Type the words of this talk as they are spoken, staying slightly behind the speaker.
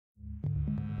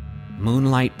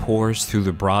Moonlight pours through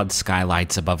the broad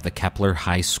skylights above the Kepler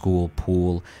High School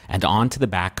pool and onto the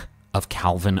back of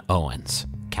Calvin Owens,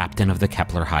 captain of the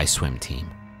Kepler High swim team.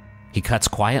 He cuts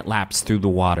quiet laps through the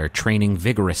water, training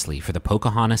vigorously for the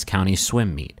Pocahontas County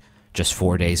swim meet, just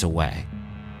 4 days away.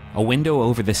 A window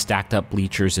over the stacked-up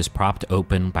bleachers is propped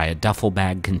open by a duffel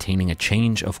bag containing a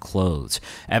change of clothes,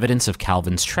 evidence of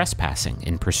Calvin's trespassing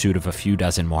in pursuit of a few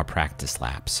dozen more practice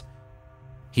laps.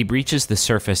 He breaches the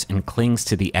surface and clings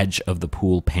to the edge of the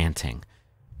pool, panting.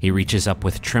 He reaches up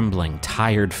with trembling,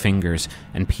 tired fingers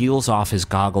and peels off his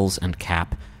goggles and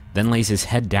cap, then lays his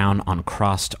head down on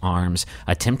crossed arms,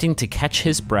 attempting to catch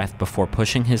his breath before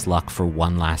pushing his luck for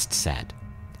one last set.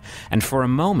 And for a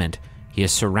moment, he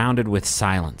is surrounded with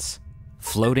silence,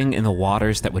 floating in the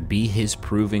waters that would be his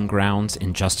proving grounds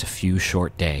in just a few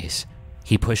short days.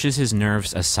 He pushes his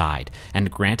nerves aside,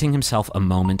 and granting himself a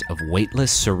moment of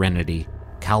weightless serenity,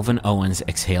 Calvin Owens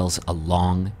exhales a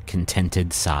long,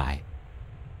 contented sigh.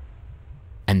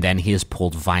 And then he is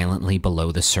pulled violently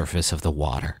below the surface of the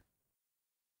water.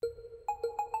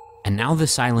 And now the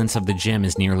silence of the gym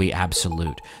is nearly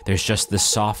absolute. There's just the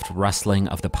soft rustling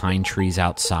of the pine trees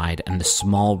outside and the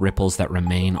small ripples that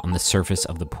remain on the surface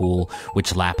of the pool,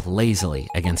 which lap lazily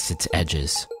against its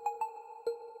edges.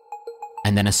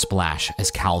 And then a splash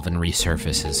as Calvin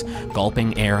resurfaces,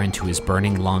 gulping air into his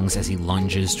burning lungs as he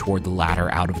lunges toward the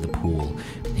ladder out of the pool.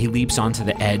 He leaps onto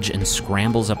the edge and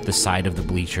scrambles up the side of the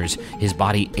bleachers, his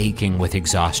body aching with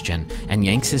exhaustion, and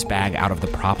yanks his bag out of the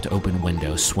propped open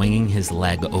window, swinging his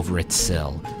leg over its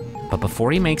sill. But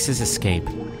before he makes his escape,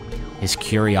 his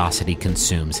curiosity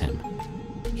consumes him.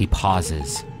 He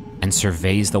pauses and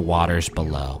surveys the waters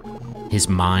below. His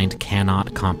mind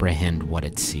cannot comprehend what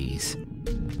it sees.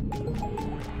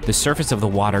 The surface of the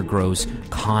water grows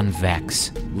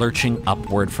convex, lurching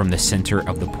upward from the center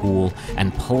of the pool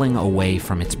and pulling away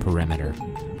from its perimeter.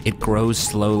 It grows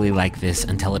slowly like this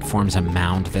until it forms a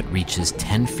mound that reaches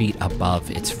 10 feet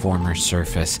above its former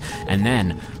surface, and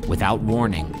then, without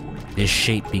warning, this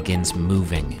shape begins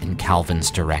moving in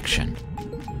Calvin's direction.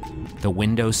 The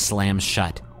window slams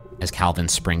shut as Calvin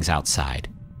springs outside.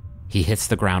 He hits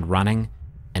the ground running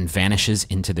and vanishes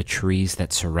into the trees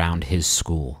that surround his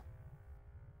school.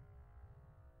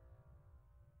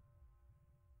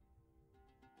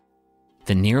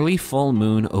 The nearly full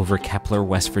moon over Kepler,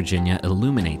 West Virginia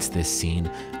illuminates this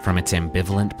scene from its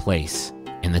ambivalent place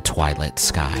in the twilight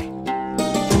sky.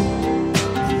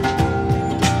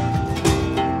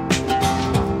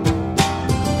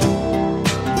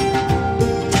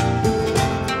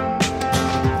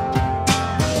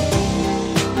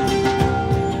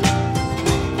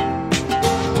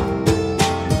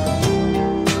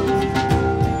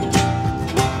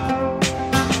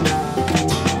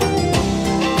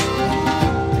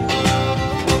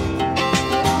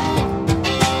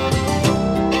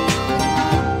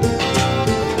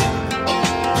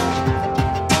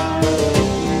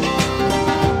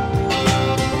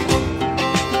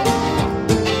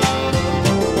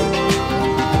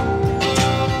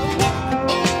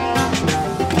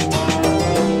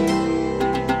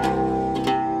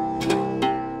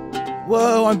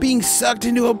 I'm being sucked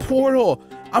into a portal.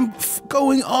 I'm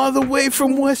going all the way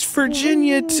from West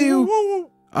Virginia to...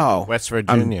 Oh. West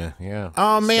Virginia, yeah.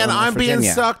 Oh, man, I'm being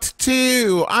sucked,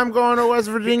 too. I'm going to West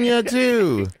Virginia,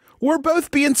 too. We're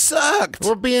both being sucked.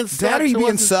 We're being sucked. Dad, are you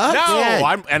being sucked? No,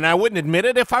 Yeah. and I wouldn't admit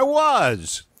it if I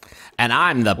was. And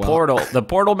I'm the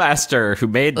portal master who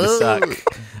made the suck.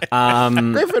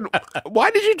 Griffin,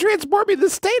 why did you transport me to the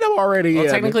state I'm already in?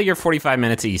 Well, technically you're 45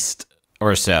 minutes east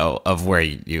or so of where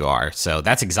you are, so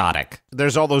that's exotic.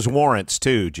 There's all those warrants,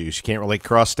 too, Juice. You can't really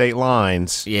cross state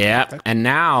lines. Yeah, and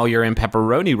now you're in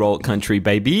pepperoni roll country,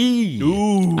 baby.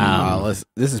 Ooh.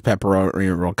 This is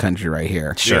pepperoni roll country right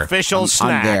here. The official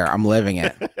snack. I'm there. I'm living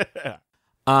it.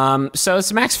 So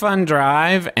it's Max Fun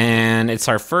Drive, and it's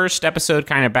our first episode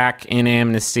kind of back in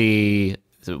Amnesty.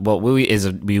 What we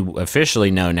officially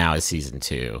know now is season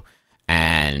 2.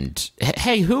 And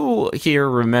hey, who here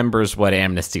remembers what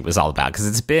Amnesty was all about? Because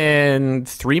it's been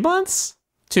 3 months?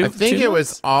 I think it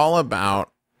was all about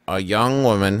a young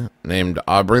woman named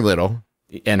Aubrey Little.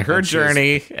 And her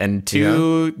journey, and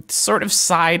two sort of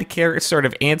side characters, sort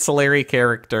of ancillary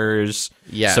characters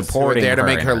supporting there to her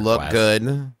make in her look quest.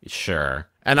 good. Sure.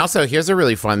 And also, here's a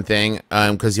really fun thing,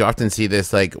 because you often see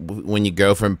this, like, when you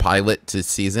go from pilot to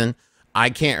season. I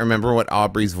can't remember what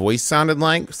Aubrey's voice sounded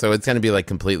like, so it's going to be, like,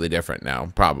 completely different now,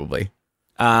 probably.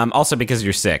 Also, because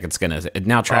you're sick, it's going to...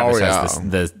 Now Travis has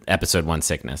the episode 1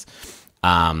 sickness.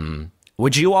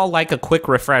 Would you all like a quick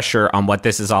refresher on what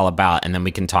this is all about, and then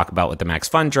we can talk about what the Max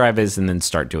Fun Drive is, and then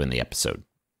start doing the episode?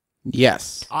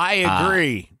 Yes. I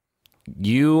agree.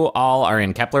 you all are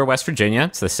in Kepler, West Virginia.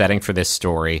 It's the setting for this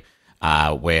story,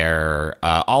 where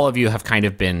all of you have kind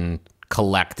of been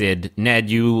collected. Ned,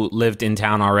 you lived in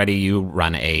town already. You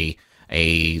run a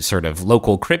sort of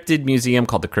local cryptid museum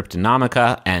called the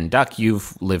Cryptonomica. And Duck,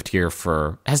 you've lived here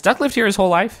has Duck lived here his whole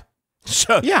life?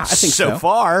 Yeah, I think so. So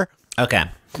far. Okay.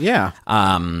 Yeah.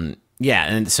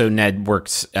 Yeah, and so Ned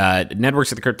works at the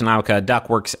Cryptonomica. Duck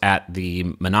works at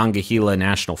the Monongahela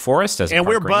National Forest as a And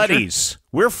we're park ranger. buddies.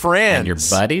 We're friends. And you're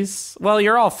buddies? Well,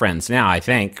 you're all friends now, I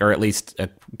think, or at least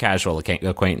casual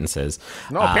acquaintances.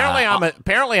 No,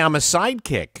 apparently I'm a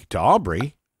sidekick to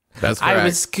Aubrey. That's correct. I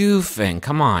was goofing.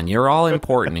 Come on, you're all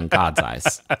important in God's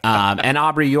eyes. And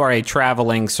Aubrey, you are a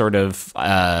traveling sort of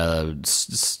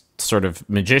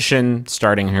magician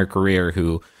starting her career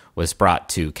who was brought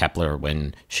to Kepler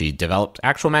when she developed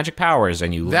actual magic powers,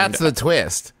 and That's the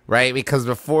twist, right? Because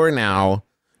before now,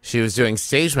 she was doing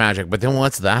stage magic, but then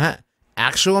what's that?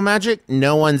 Actual magic?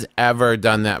 No one's ever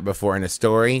done that before in a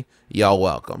story. Y'all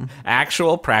welcome.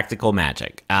 actual practical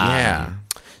magic. Yeah.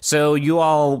 So you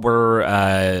all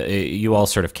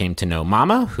sort of came to know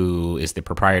Mama, who is the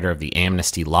proprietor of the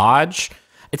Amnesty Lodge.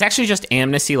 It's actually just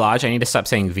Amnesty Lodge. I need to stop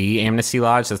saying the Amnesty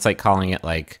Lodge. That's like calling it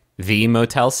like the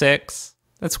Motel 6.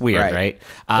 That's weird, right?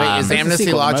 Wait, is Amnesty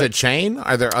sequel to Lodge a chain?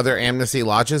 Are there other Amnesty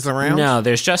Lodges around? No,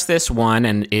 there's just this one,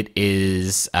 and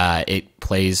it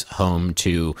plays home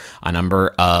to a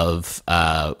number of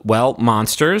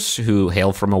monsters who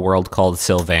hail from a world called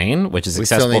Sylvain, which is We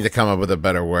accessible. still need to come up with a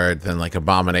better word than like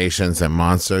abominations and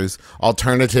monsters.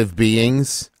 Alternative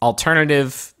beings.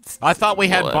 Alternative. I thought we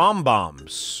had bombs. Bomb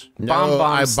bombs.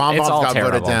 Bomb It's bombs all got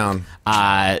voted terrible. down.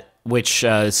 Which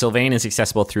Sylvain is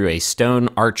accessible through a stone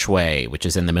archway, which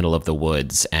is in the middle of the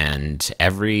woods. And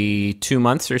every 2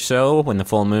 months or so, when the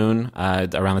full moon,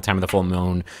 around the time of the full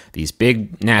moon, these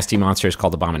big, nasty monsters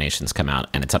called abominations come out.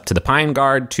 And it's up to the Pine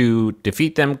Guard to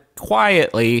defeat them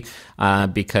quietly,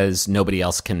 because nobody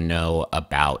else can know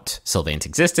about Sylvain's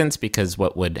existence, because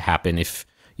what would happen if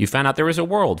you found out there was a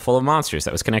world full of monsters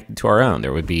that was connected to our own?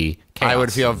 There would be chaos. I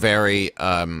would feel very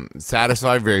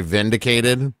satisfied, very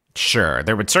vindicated. Sure,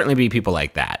 there would certainly be people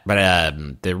like that, but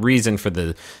the reason for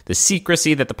the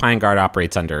secrecy that the Pine Guard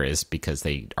operates under is because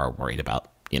they are worried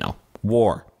about,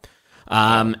 war.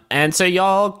 And so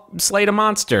y'all slayed a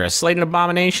monster, slayed an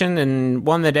abomination, and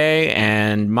won the day.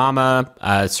 And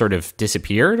Mama sort of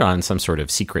disappeared on some sort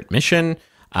of secret mission.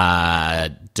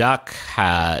 Duck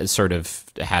sort of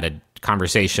had a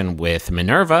conversation with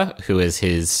Minerva, who is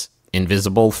his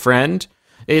invisible friend.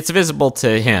 It's visible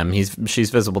to him.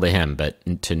 She's visible to him,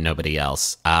 but to nobody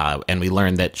else. And we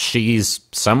learned that she's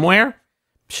somewhere.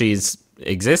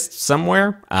 Exists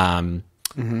somewhere. And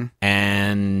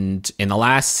in the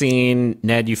last scene,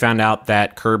 Ned, you found out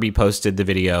that Kirby posted the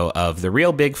video of the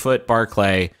real Bigfoot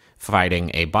Barclay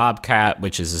fighting a bobcat,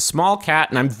 which is a small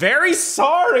cat. And I'm very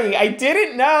sorry. I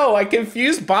didn't know. I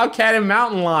confused bobcat and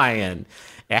mountain lion.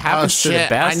 It happens to the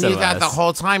best I knew of that us. the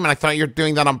whole time, and I thought you were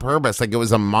doing that on purpose, like it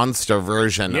was a monster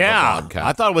version of a bobcat.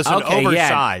 I thought it was an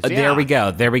oversized. Yeah. There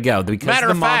we go. Because Matter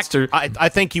the of fact, monster, I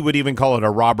think you would even call it a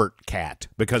Robert cat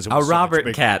because it was a so much Robert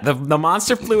bigger. cat. The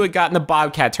monster fluid got in the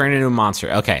bobcat, turned into a monster.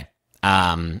 Okay.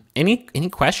 Any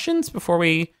questions before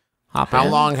we hop in? How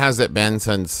long has it been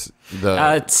since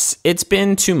the... It's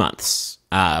been 2 months.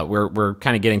 We're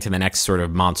kind of getting to the next sort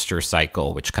of monster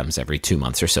cycle, which comes every 2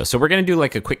 months or so. So we're going to do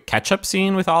like a quick catch-up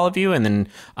scene with all of you, and then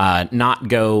not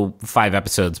go 5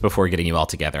 episodes before getting you all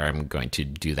together. I'm going to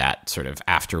do that sort of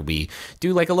after we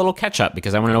do like a little catch-up,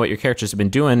 because I want to know what your characters have been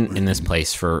doing in this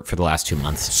place for the last 2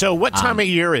 months. So what time of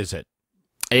year is it?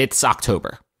 It's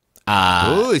October.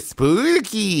 Ooh,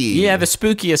 spooky. Yeah, the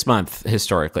spookiest month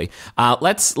historically.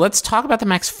 Let's talk about the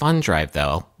Max Fun Drive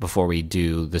though before we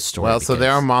do the story. Well, so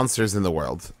there are monsters in the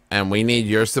world, and we need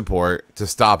your support to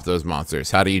stop those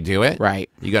monsters. How do you do it? Right.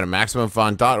 You go to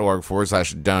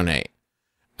MaximumFun.org/donate,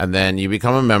 and then you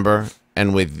become a member,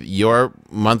 and with your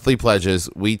monthly pledges,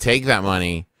 we take that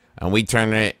money and we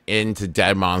turn it into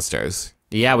dead monsters.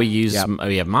 Yeah, we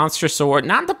have Monster Sword,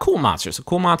 not the cool monsters. The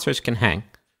cool monsters can hang.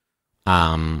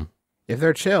 If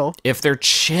they're chill.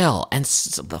 And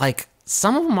like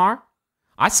some of them are.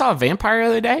 I saw a vampire the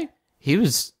other day. He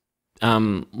was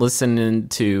listening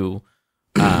to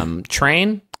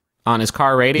Train on his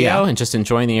car radio and just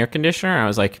enjoying the air conditioner. I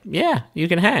was like, yeah, you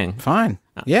can hang. Fine.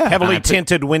 Yeah. Heavily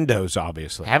tinted windows,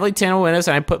 obviously. Heavily tinted windows,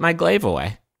 and I put my glaive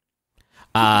away.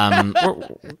 We're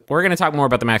going to talk more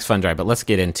about the Max Fun Drive, but let's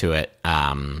get into it.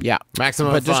 Yeah.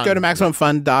 Maximum But just Fun. go to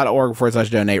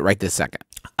MaximumFun.org/donate right this second.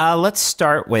 Let's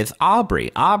start with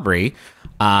Aubrey. Aubrey,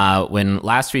 When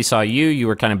last we saw you, you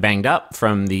were kind of banged up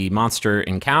from the monster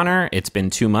encounter. It's been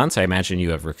 2 months. I imagine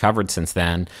you have recovered since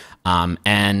then.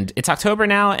 And it's October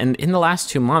now, and in the last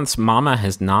 2 months, Mama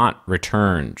has not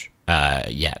returned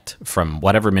yet from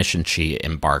whatever mission she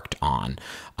embarked on.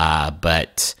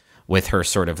 But with her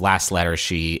sort of last letter,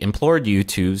 she implored you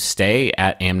to stay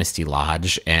at Amnesty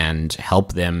Lodge and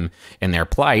help them in their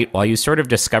plight while you sort of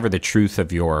discover the truth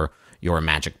of your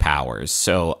magic powers.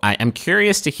 So I'm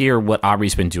curious to hear what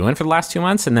Aubrey's been doing for the last 2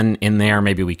 months, and then in there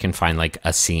maybe we can find like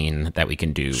a scene that we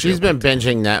can do. She's been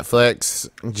binging Netflix,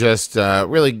 just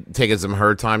really taking some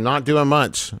her time, not doing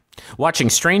much. Watching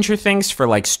Stranger Things for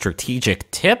like strategic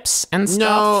tips and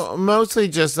stuff? No, mostly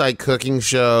just like cooking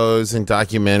shows and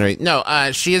documentary. No,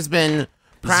 she has been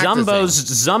practicing.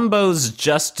 Zumbo's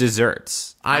Just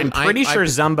Desserts. I'm pretty sure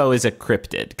Zumbo is a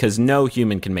cryptid because no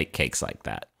human can make cakes like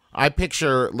that. I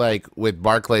picture, like, with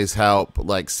Barclay's help,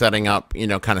 like, setting up,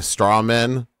 kind of straw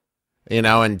men,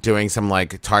 and doing some,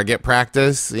 like, target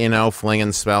practice,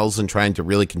 flinging spells and trying to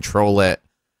really control it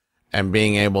and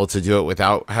being able to do it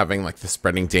without having, like, the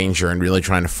spreading danger and really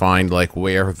trying to find, like,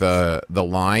 where the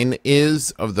line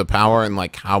is of the power and,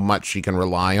 like, how much she can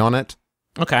rely on it.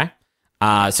 Okay.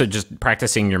 So just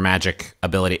practicing your magic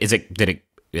ability. Is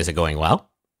it going well?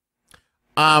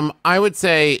 I would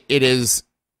say it is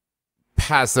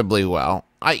passably well.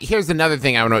 Here's another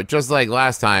thing I want to, just like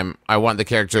last time, I want the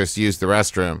characters to use the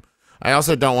restroom. I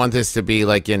also don't want this to be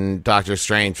like in Doctor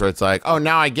Strange where it's like, oh,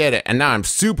 now I get it, and now I'm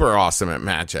super awesome at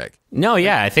magic. No,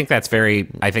 yeah, I think that's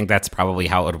probably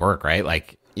how it would work, right?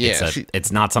 Like, yeah,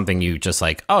 it's not something you just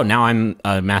like, oh, now I'm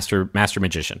a master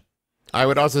magician. I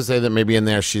would also say that maybe in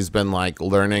there she's been like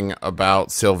learning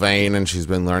about Sylvain, and she's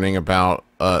been learning about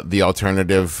the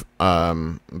alternative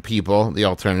people, the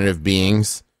alternative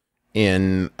beings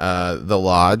in the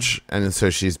lodge, and so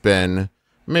she's been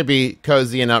maybe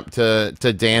cozying up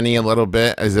to Danny a little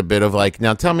bit as a bit of like,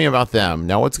 now tell me about them.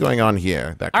 Now what's going on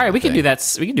here? All right, we can do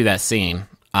that. We can do that scene.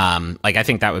 Like I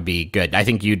think that would be good. I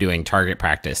think you doing target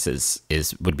practice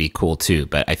would be cool too.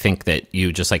 But I think that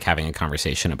you just like having a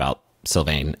conversation about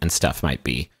Sylvain and stuff might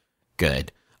be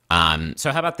good.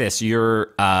 So how about this?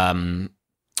 You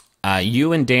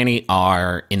and Danny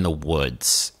are in the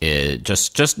woods,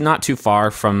 just not too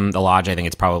far from the lodge. I think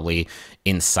it's probably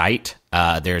in sight.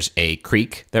 There's a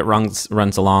creek that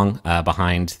runs along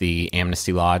behind the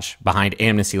Amnesty Lodge.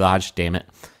 Damn it.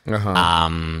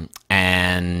 Uh-huh.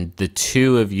 And the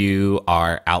two of you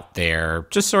are out there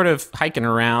just sort of hiking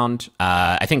around.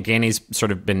 I think Danny's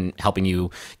sort of been helping you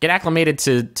get acclimated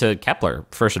to Kepler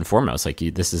first and foremost. Like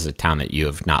this is a town that you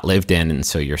have not lived in, and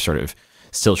so you're sort of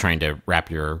still trying to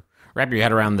wrap your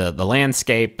head around the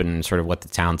landscape and sort of what the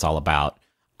town's all about.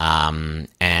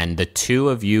 And the two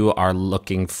of you are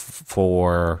looking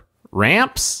for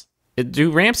ramps.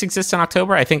 Do ramps exist in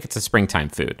October? I think it's a springtime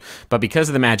food. But because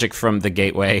of the magic from the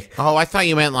gateway... Oh, I thought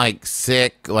you meant like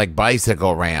sick, like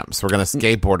bicycle ramps. We're going to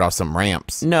skateboard off some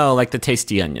ramps. No, like the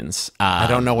tasty onions. I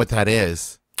don't know what that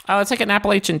is. Oh, it's like an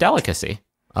Appalachian delicacy.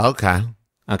 Okay.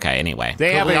 Okay, anyway.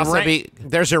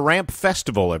 There's a ramp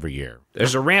festival every year.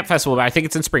 There's a ramp festival, but I think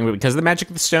it's in spring. But because of the magic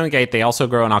of the Stone Gate, they also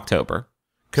grow in October.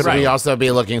 Could we also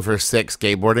be looking for 6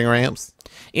 skateboarding ramps?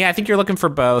 Yeah, I think you're looking for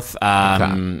both.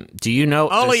 Okay. Do you know...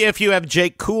 Only if you have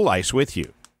Jake Cool Ice with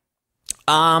you.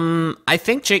 I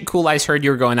think Jake Cool Ice heard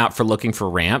you were going out for looking for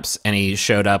ramps, and he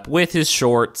showed up with his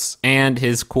shorts and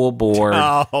his cool board.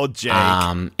 Oh, Jake.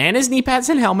 And his knee pads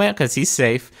and helmet, because he's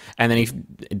safe. And then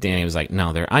Danny was like,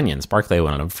 no, they're onions. Barclay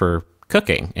wanted them for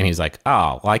cooking. And he's like,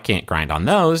 oh, well, I can't grind on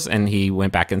those. And he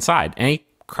went back inside, and he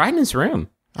cried in his room.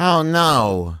 Oh,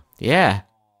 no. Yeah.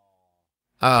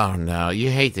 Oh, no. You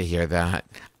hate to hear that.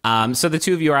 So the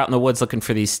two of you are out in the woods looking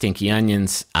for these stinky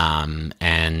onions,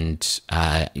 and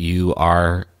you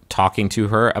are talking to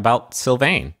her about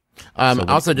Sylvain.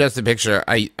 Also, just a picture,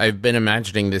 I've been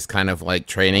imagining this kind of like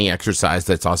training exercise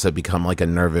that's also become like a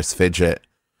nervous fidget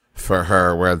for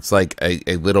her, where it's like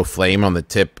a little flame on the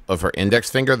tip of her index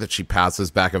finger that she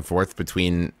passes back and forth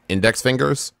between index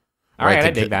fingers. All right, I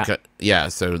dig that. Yeah,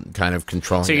 so kind of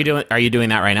controlling. So are you doing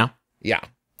that right now? Yeah.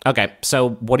 Okay, so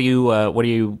what do you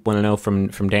want to know from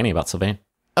Danny about Sylvain?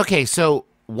 Okay, so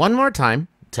one more time,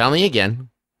 tell me again.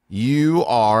 You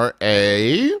are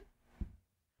a...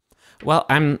 Well,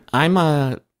 I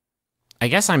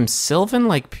guess I'm Sylvan,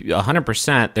 like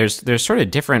 100%. There's sort of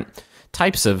different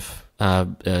types of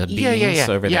beings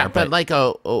over there. But like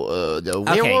a werewolf,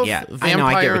 okay, yeah, vampire. I know,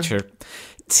 I get what you're...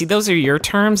 See, those are your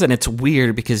terms, and it's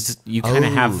weird because you kind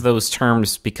of have those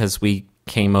terms because we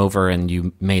came over and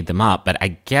you made them up. But I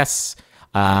guess,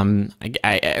 I mean,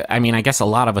 I guess a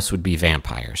lot of us would be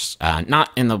vampires.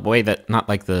 Not in the way that, not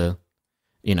like the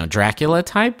Dracula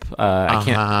type.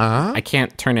 I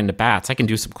can't turn into bats. I can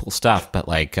do some cool stuff, but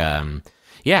like,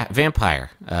 yeah,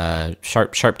 vampire.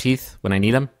 Sharp teeth when I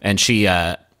need them. And she,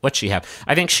 what's she have?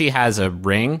 I think she has a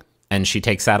ring, and she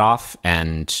takes that off,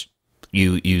 and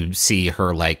you see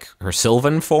her like her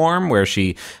sylvan form where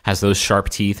she has those sharp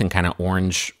teeth and kind of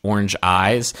orange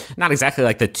eyes. Not exactly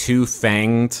like the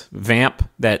two-fanged vamp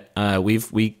that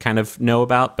we kind of know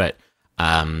about, but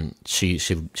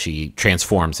she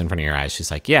transforms in front of your eyes.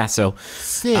 She's like, yeah, so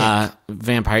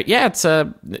vampire. Yeah,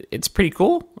 it's pretty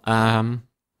cool.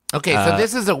 Okay, so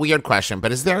this is a weird question,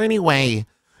 but is there any way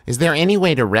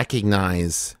to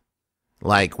recognize,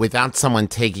 like, without someone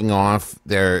taking off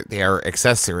their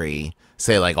accessory,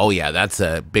 say like, oh yeah, that's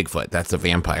a Bigfoot, that's a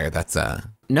vampire, that's a...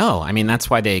 No, I mean, that's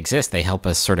why they exist. They help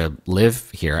us sort of live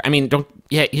here. I mean,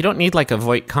 you don't need like a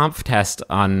Voight-Kampff test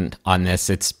on this.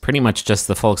 It's pretty much just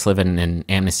the folks living in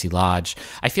Amnesty Lodge.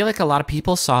 I feel like a lot of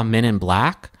people saw Men in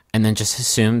Black and then just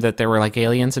assumed that there were like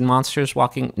aliens and monsters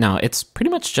walking. No, it's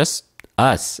pretty much just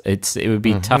us. It would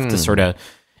be tough to sort of...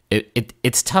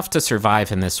 It's tough to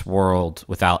survive in this world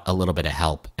without a little bit of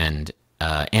help, and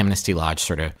Amnesty Lodge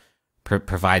sort of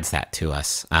provides that to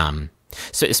us.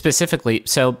 So specifically,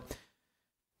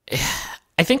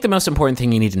 I think the most important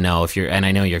thing you need to know, and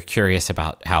I know you're curious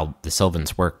about how the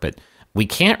Sylvans work, but we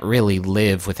can't really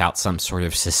live without some sort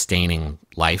of sustaining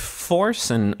life force.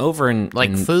 And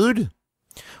food.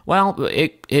 Well,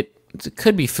 it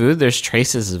could be food. There's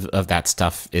traces of that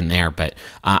stuff in there, but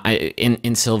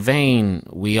in Sylvain,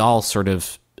 we all sort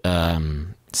of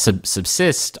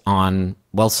subsist on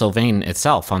Sylvain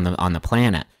itself on the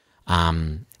planet.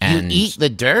 And you eat the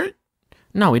dirt?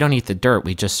 No, we don't eat the dirt.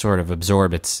 We just sort of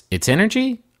absorb its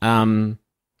energy.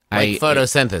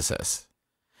 Photosynthesis.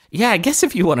 Yeah, I guess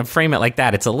if you want to frame it like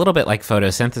that, it's a little bit like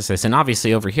photosynthesis. And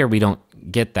obviously over here we don't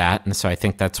get that, and so I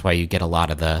think that's why you get a lot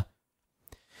of the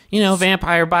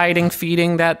vampire biting,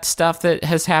 feeding, that stuff that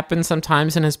has happened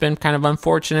sometimes and has been kind of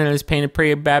unfortunate and has painted a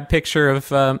pretty bad picture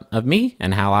of me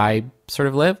and how I sort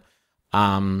of live.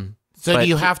 So do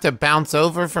you have to bounce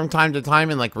over from time to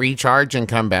time and like recharge and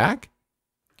come back?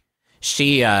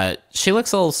 She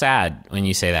looks a little sad when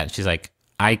you say that. She's like,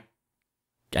 I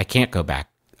can't go back,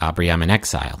 Aubrey. I'm in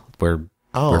exile. We're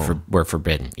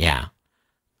forbidden. Yeah.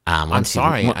 I'm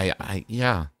sorry.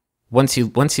 Once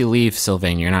you leave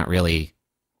Sylvain, you're not really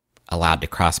allowed to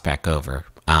cross back over.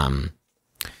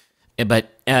 But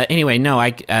anyway, no.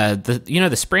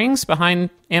 The springs behind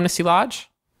Amnesty Lodge,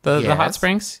 the hot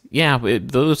springs. Yeah,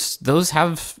 those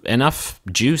have enough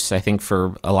juice, I think,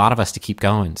 for a lot of us to keep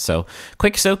going. So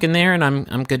quick soak in there, and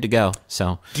I'm good to go.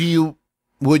 So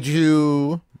would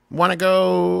you want to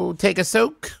go take a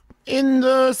soak in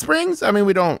the springs? I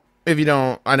mean, if you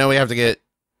don't, I know we have to get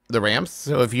the ramps.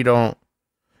 So if you don't,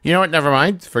 you know what? Never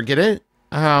mind. Forget it.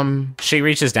 She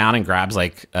reaches down and grabs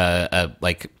like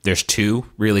there's two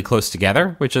really close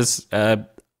together, which is I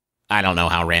don't know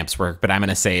how ramps work, but I'm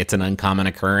gonna say it's an uncommon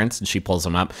occurrence, and she pulls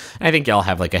them up. And I think y'all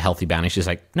have like a healthy bounty. She's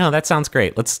like, no, that sounds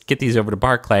great. Let's get these over to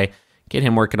Barclay, get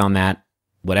him working on that,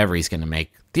 whatever he's gonna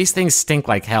make. These things stink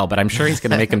like hell, but I'm sure he's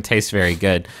gonna make them taste very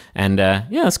good. And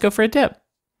yeah, let's go for a dip.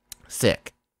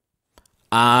 Sick.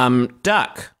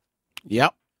 Duck.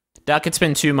 Yep. Duck, it's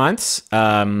been 2 months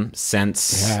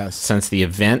since the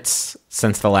events,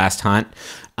 since the last hunt.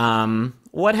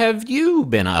 What have you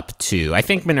been up to? I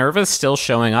think Minerva's still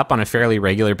showing up on a fairly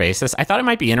regular basis. I thought it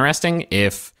might be interesting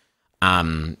if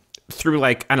through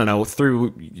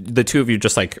the two of you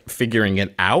just like figuring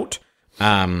it out,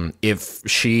 if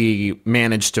she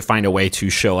managed to find a way to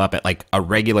show up at like a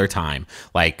regular time,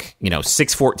 like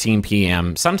 6:14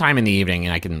 p.m. sometime in the evening,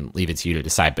 and I can leave it to you to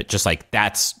decide, but just like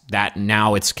that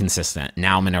now it's consistent.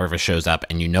 Now Minerva shows up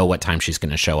and you know what time she's going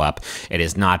to show up. It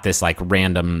is not this like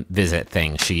random visit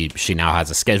thing. She now has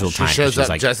a scheduled time. She shows up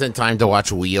like, just in time to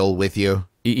watch Wheel with you.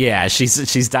 Yeah,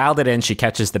 she's dialed it in. She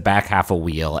catches the back half of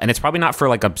Wheel, and it's probably not for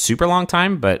like a super long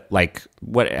time, but like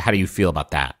how do you feel about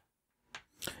that?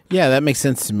 Yeah, that makes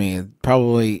sense to me.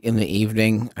 Probably in the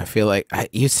evening. I feel like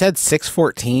you said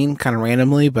 6:14 kind of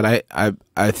randomly, but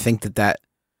I think that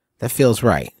feels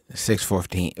right.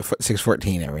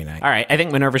 6:14 every night. All right, I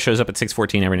think Minerva shows up at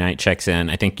 6:14 every night, checks in.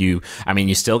 I think you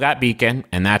still got Beacon,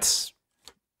 and that's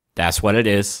what it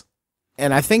is.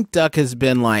 And I think Duck has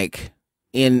been like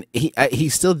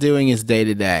he's still doing his day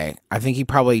to day. I think he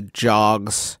probably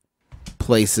jogs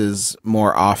places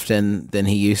more often than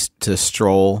he used to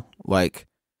stroll, like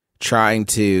trying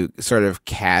to sort of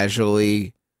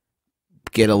casually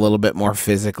get a little bit more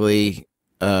physically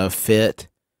fit.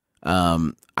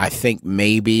 I think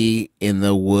maybe in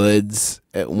the woods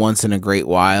once in a great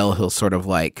while he'll sort of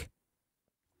like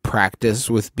practice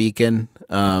with Beacon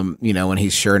when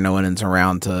he's sure no one is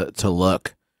around to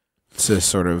look, to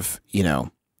sort of,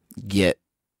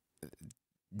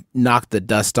 knock the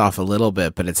dust off a little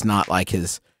bit, but it's not like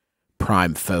his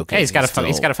prime focus. Hey, he's got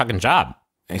a fucking job.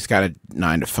 He's got a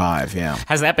 9 to 5. Yeah.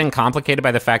 Has that been complicated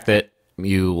by the fact that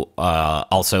you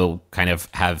also kind of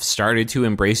have started to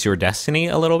embrace your destiny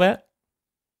a little bit?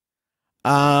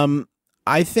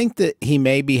 I think that he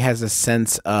maybe has a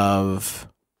sense of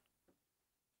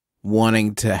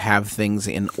wanting to have things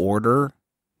in order,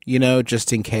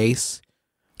 just in case.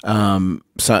 So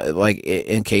like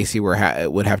in case he would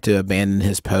have to abandon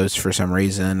his post for some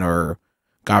reason, or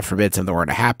God forbid something were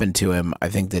to happen to him. I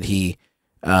think that he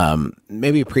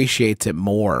maybe appreciates it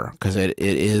more because it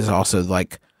is also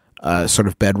like a sort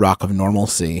of bedrock of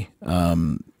normalcy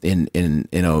in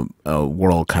a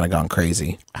world kind of gone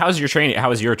crazy. How is your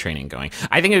training going?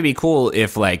 I think it would be cool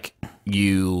if like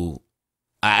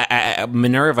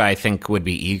Minerva, I think, would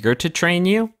be eager to train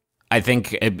you. I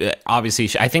think obviously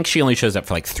I think she only shows up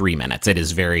for like 3 minutes. It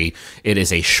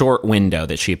is a short window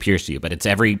that she appears to you, but it's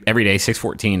every day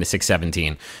 6:14 to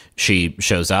 6:17 she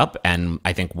shows up, and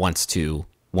I think wants to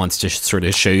sort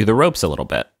of show you the ropes a little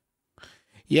bit.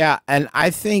 Yeah, and I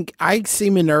think I see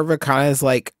Minerva kind of as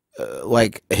like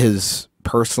his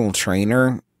personal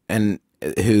trainer, and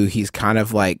who he's kind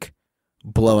of like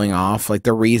blowing off. Like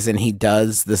the reason he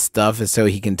does this stuff is so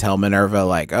he can tell Minerva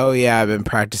like, oh yeah, I've been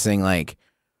practicing like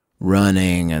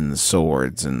running and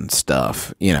swords and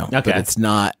stuff, Okay. But it's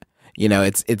not,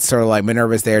 it's sort of like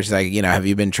Minerva's there. She's like, have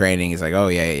you been training? He's like, oh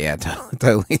yeah,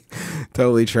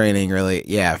 totally training. Really.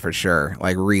 Yeah, for sure.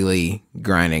 Like really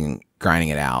grinding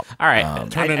it out. All right.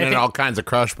 Turning in all kinds of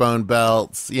crush bone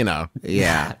belts,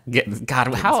 Yeah.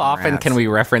 God, how often can we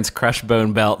reference crush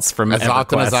bone belts from as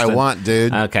often as I want,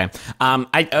 dude? Okay.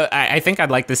 I think I'd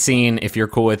like the scene, if you're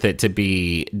cool with it, to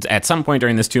be at some point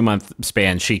during this 2-month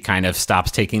span, she kind of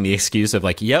stops taking the excuse of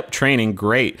like, yep, training,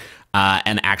 great,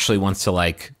 and actually wants to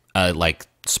like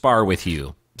spar with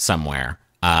you somewhere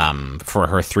for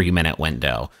her 3-minute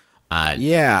window.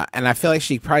 Yeah, and I feel like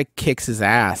she probably kicks his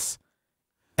ass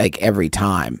like every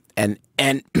time, and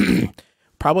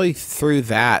probably through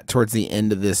that towards the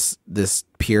end of this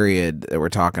period that we're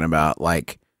talking about,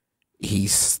 like he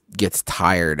gets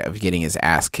tired of getting his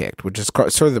ass kicked, which is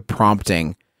sort of the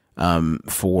prompting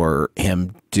for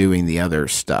him doing the other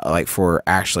stuff, like for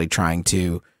actually trying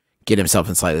to get himself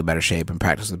in slightly better shape and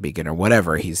practice with Beacon or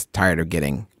whatever. He's tired of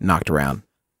getting knocked around.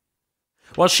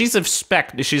 Well, she's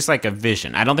like a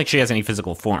vision. I don't think she has any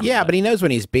physical form. Yeah, but he knows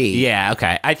when he's beat. Yeah,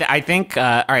 okay. I think.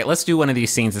 All right, let's do one of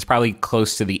these scenes. It's probably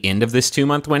close to the end of this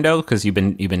 2-month window because you've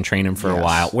been training for a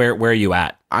while. Where are you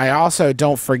at? I also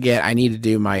don't forget. I need to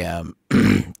do my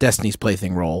Destiny's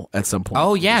Plaything roll at some point.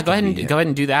 Oh yeah, go ahead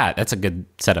and do that. That's a good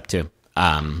setup too.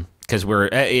 Because we're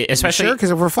especially sure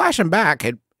because if we're flashing back,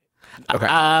 okay.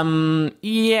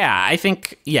 Yeah, I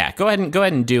think Go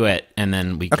ahead and do it, and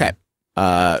then we. Okay.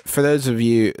 For those of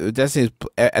you, Destiny's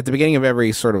at the beginning of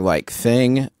every sort of like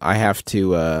thing, I have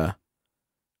to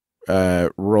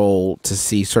roll to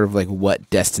see sort of like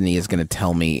what Destiny is going to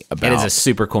tell me about. It is a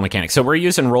super cool mechanic. So we're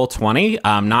using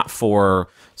Roll20, not for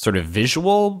sort of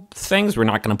visual things. We're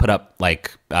not going to put up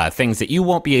like things that you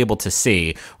won't be able to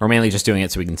see. We're mainly just doing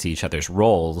it so we can see each other's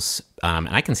rolls. And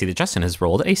I can see that Justin has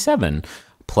rolled a 7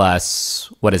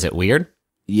 plus, what is it, weird?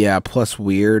 Yeah, plus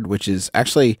weird, which is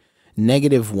actually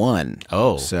 -1.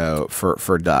 Oh, so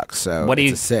for ducks. So what do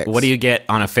you 6. What do you get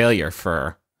on a failure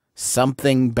for?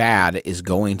 Something bad is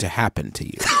going to happen to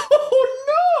you. Oh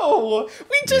no!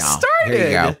 We just started. Here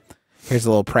you go. Here's a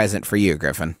little present for you,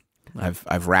 Griffin.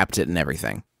 I've wrapped it and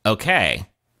everything. Okay,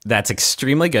 that's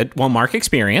extremely good. Well, mark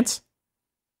experience.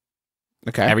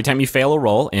 Okay. Every time you fail a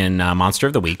roll in Monster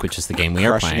of the Week, which is the game we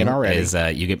are playing, is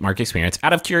you get mark experience.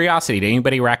 Out of curiosity, did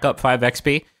anybody rack up 5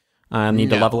 XP? Need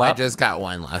to level up? I just got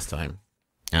 1 last time.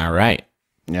 All right.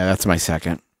 Yeah, that's my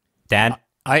second. Dad,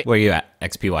 where are you at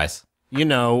XP wise? I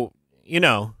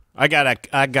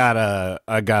got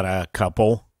a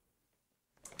couple.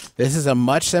 This is a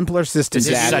much simpler system. This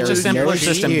is such a simpler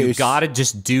system. You gotta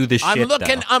just do the shit.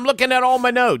 I'm looking at all my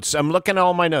notes.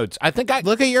 I think I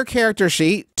look at your character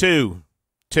sheet. 2.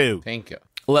 Thank you.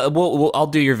 I'll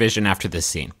do your vision after this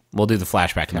scene. We'll do the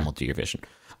flashback and then we'll do your vision.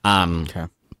 Okay.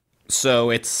 So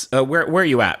it's where are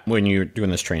you at when you're doing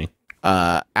this training?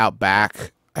 Out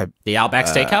back. The Outback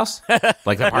Steakhouse?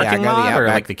 Like the parking lot or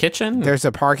like the kitchen? There's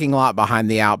a parking lot behind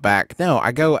the Outback. No,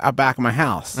 I go out back of my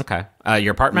house. Okay.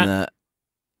 Your apartment?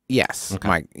 Yes.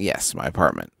 Okay. My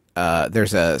apartment.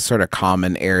 There's a sort of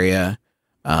common area.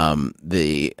 But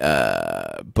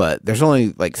there's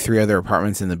only like 3 other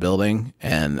apartments in the building,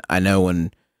 and I know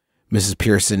when Mrs.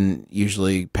 Pearson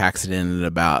usually packs it in at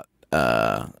about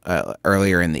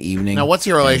earlier in the evening. Now, what's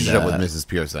your relationship with Mrs.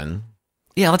 Pearson?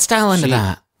 Yeah, let's dial into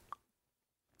that.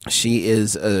 She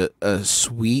is a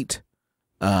sweet,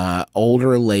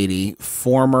 older lady,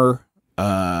 former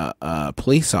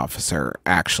police officer,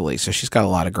 actually. So she's got a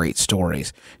lot of great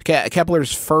stories.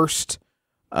 Kepler's first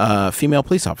female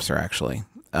police officer, actually.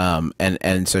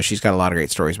 And so she's got a lot of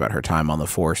great stories about her time on the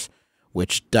force,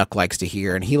 which Duck likes to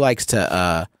hear. And he likes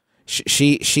to,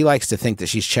 she likes to think that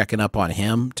she's checking up on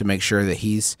him to make sure that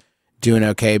he's doing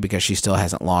okay, because she still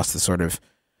hasn't lost the sort of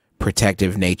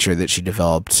protective nature that she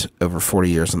developed over 40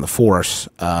 years on the force.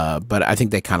 But I think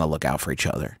they kind of look out for each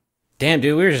other. Damn,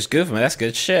 dude, we were just goofing. That's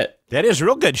good shit. That is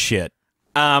real good shit.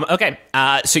 Okay,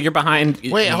 so you're behind.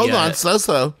 Wait, hold on.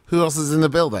 So. Who else is in the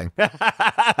building?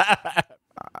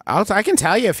 I can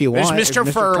tell you if you There's want.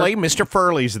 Mr. Furley. Mr.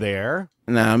 Furley's there.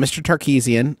 No, Mr.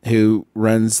 Tarkesian, who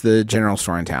runs the general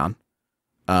store in town.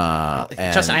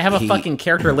 Justin, I have a fucking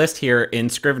character list here in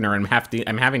Scrivener, and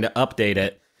I'm having to update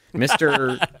it.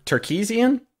 Mr.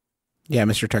 Tarkesian? Yeah,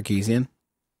 Mr. Tarkesian.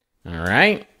 All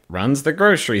right. Runs the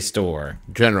grocery store.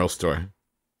 General store.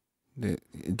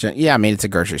 Yeah, I mean, it's a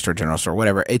grocery store, general store,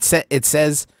 whatever. It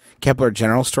says Kepler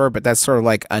General Store, but that's sort of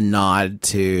like a nod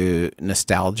to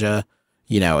nostalgia.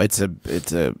 You know, it's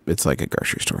like a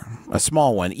grocery store, a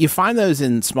small one. You find those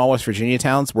in small West Virginia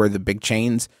towns where the big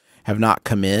chains have not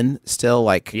come in still.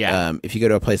 Like, if you go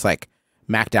to a place like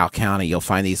McDowell County, you'll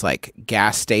find these like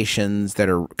gas stations that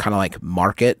are kind of like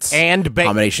markets and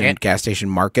gas station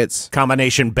markets,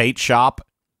 combination bait shop.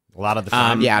 A lot of the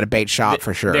time, a bait shop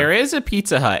for sure. There is a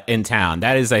Pizza Hut in town.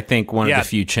 That is, I think, one of the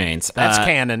few chains. That's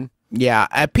canon. Yeah,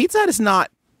 Pizza Hut is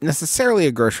not necessarily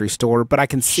a grocery store, but I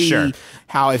can see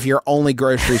how if your only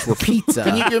groceries were pizza.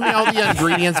 Can you give me all the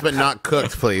ingredients but not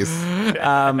cooked, please?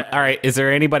 All right. Is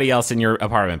there anybody else in your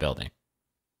apartment building?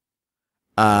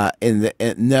 No,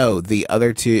 the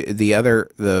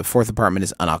fourth apartment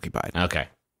is unoccupied. Okay.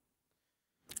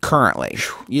 Currently,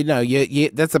 you know,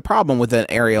 that's the problem with an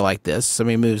area like this.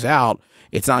 Somebody moves out,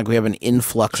 it's not like we have an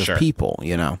influx of people,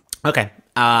 you know. Okay.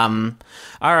 All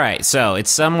right. So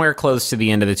it's somewhere close to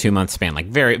the end of the 2-month span, like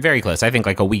very, very close. I think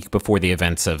like a week before the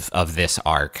events of this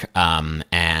arc.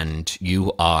 And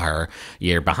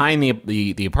you're behind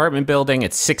the apartment building.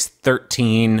 It's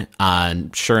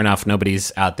 6:13. Sure enough,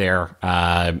 nobody's out there.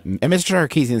 And Mr.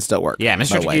 Tarkesian still works. Yeah,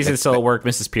 Mr. Tarkesian still at work.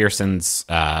 Mrs. Pearson's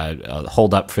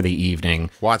holed up for the evening.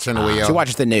 Watching the wheel. She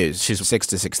watches the news. She's 6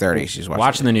 to 6:30. She's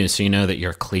watching the news, so you know that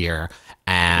you're clear.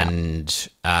 And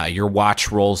your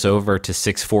watch rolls over to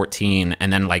 6:14,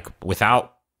 and then like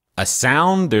without a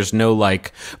sound, there's no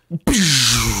like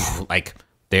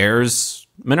there's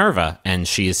Minerva, and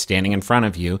she is standing in front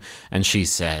of you, and she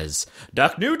says,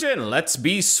 "Doc Newton, let's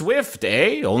be swift,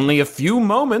 eh? Only a few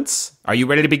moments. Are you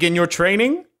ready to begin your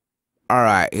training?" All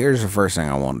right, here's the first thing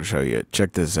I wanted to show you.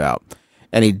 Check this out.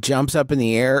 And he jumps up in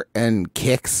the air and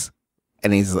kicks,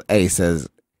 and he says,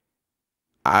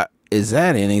 "Is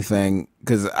that anything?"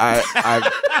 Because I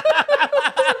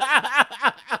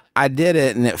did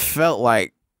it, and it felt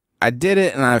like I did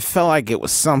it, and I felt like it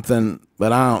was something,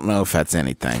 but I don't know if that's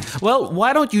anything. Well,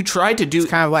 why don't you try to do...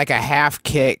 It's kind of like a half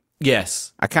kick.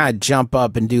 Yes. I kind of jump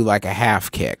up and do like a half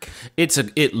kick.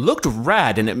 It looked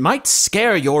rad, and it might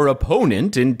scare your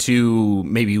opponent into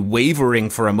maybe wavering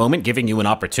for a moment, giving you an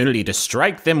opportunity to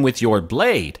strike them with your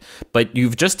blade. But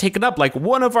you've just taken up like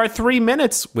one of our 3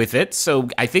 minutes with it, so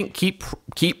I think keep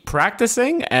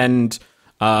practicing, and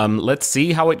let's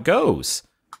see how it goes.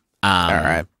 All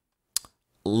right.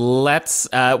 Let's.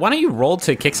 Why don't you roll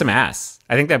to kick some ass?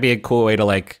 I think that'd be a cool way to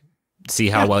like see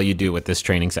how well you do with this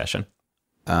training session.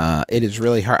 It is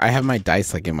really hard. I have my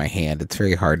dice like in my hand. It's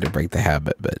very hard to break the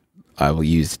habit, but I will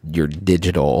use your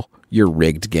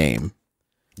rigged game.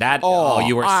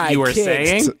 You were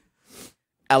saying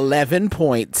 11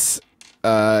 points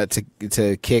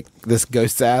to kick this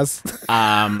ghost's ass.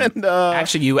 And,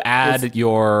 actually, you add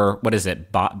your what is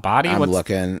it? Body? I'm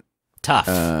looking tough.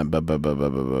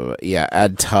 Yeah,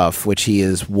 add tough, which he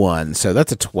is 1, so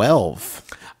that's a 12.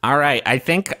 All right, I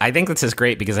think this is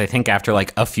great because I think after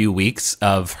like a few weeks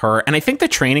of her, and I think the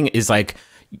training is like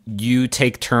you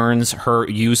take turns,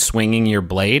 you swinging your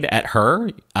blade at her,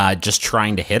 just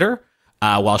trying to hit her,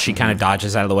 while she kind of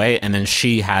dodges out of the way, and then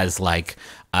she has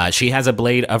a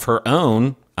blade of her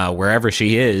own wherever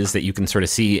she is that you can sort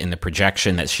of see in the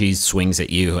projection that she swings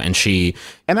at you, and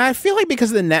I feel like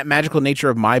because of the net magical nature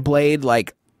of my blade,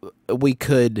 like we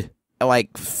could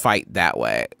like fight that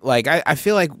way. Like I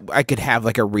feel like I could have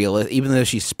like a real, even though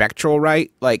she's spectral,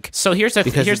 right? Like, so here's the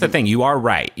thing. You are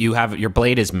right. You have your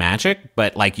blade is magic,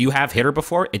 but like you have hit her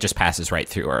before, it just passes right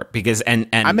through her because and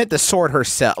I meant the sword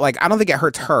herself. Like I don't think it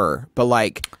hurts her, but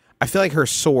like I feel like her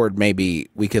sword, maybe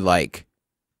we could like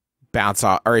bounce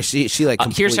off, or is she like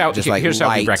here's how just like here's how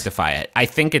we light? rectify it. I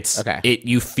think it's Okay.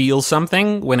 you feel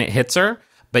something when it hits her,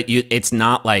 but it's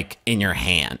not like in your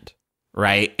hand,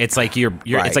 right? It's like your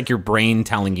Right. it's like your brain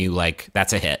telling you like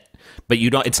that's a hit, but you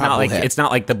don't. It's not like hit. it's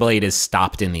not like the blade is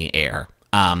stopped in the air.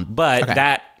 But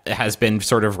that has been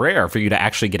sort of rare for you to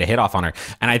actually get a hit off on her.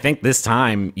 And I think this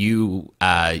time you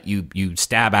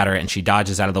stab at her and she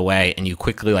dodges out of the way, and you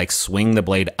quickly like swing the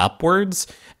blade upwards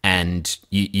and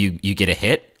you get a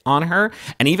hit on her.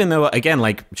 And even though, again,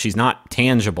 like she's not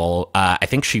tangible, I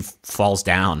think she falls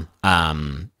down.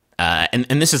 And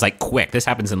this is like quick. This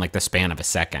happens in like the span of a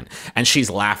second. And she's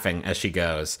laughing as she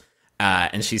goes.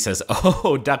 And she says,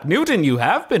 "Oh, Duck Newton, you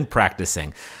have been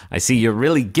practicing. I see you're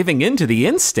really giving in to the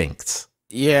instincts."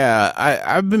 Yeah,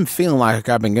 I've been feeling like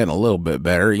I've been getting a little bit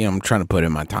better. You know, I'm trying to put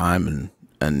in my time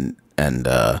and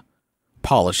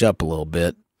polish up a little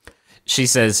bit. She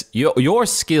says, your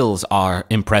skills are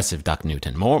impressive, Duck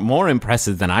Newton. More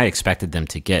impressive than I expected them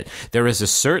to get. There is a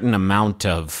certain amount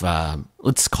of,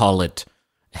 let's call it,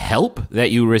 help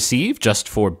that you receive just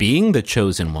for being the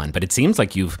chosen one. But it seems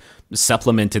like you've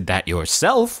supplemented that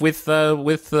yourself with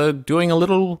doing a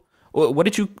little. What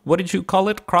did you call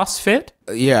it? CrossFit?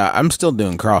 Yeah, I'm still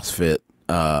doing CrossFit.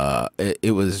 I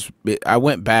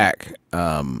went back,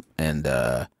 and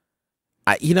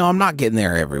I'm not getting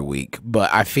there every week, but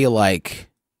I feel like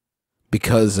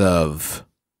because of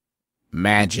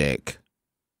magic,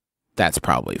 that's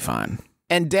probably fine.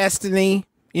 And destiny,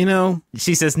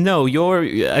 She says, no,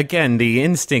 again, the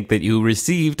instinct that you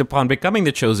received upon becoming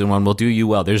the chosen one will do you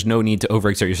well. There's no need to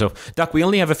overexert yourself. Duck, we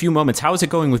only have a few moments. How is it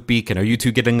going with Beacon? Are you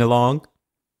two getting along?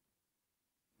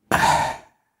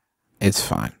 It's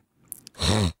fine.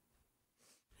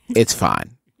 It's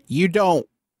fine. You don't,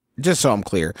 just so I'm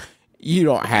clear, you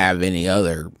don't have any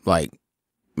other, like,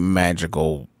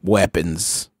 magical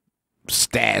weapons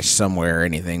stashed somewhere or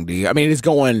anything, do you? I mean, it's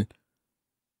going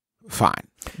fine.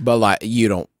 But, like, you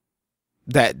don't,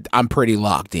 I'm pretty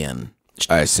locked in,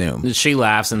 I assume. She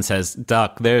laughs and says,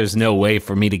 Duck, there's no way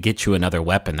for me to get you another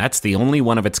weapon. That's the only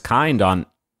one of its kind on...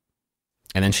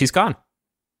 And then she's gone.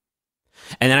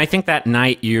 And then I think that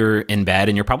night you're in bed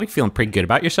and you're probably feeling pretty good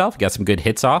about yourself. You got some good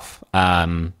hits off.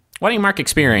 Why don't you mark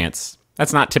experience?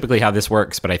 That's not typically how this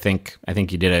works, but I think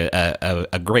you did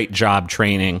a great job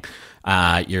training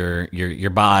your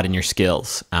bod and your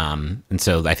skills, and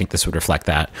so I think this would reflect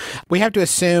that. We have to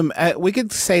assume we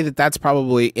could say that that's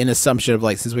probably an assumption of,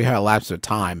 like, since we have a lapse of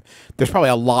time, there's probably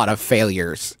a lot of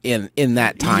failures in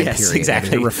that time period.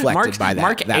 Exactly. Reflected by that.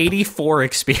 Mark 84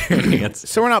 experience.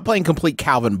 So we're not playing complete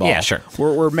Calvin ball. Yeah, sure.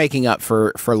 We're making up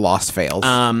for lost fails.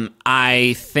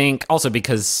 I think also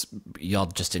because y'all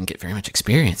just didn't get very much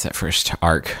experience that first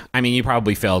arc. I mean, you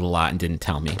probably failed a lot and didn't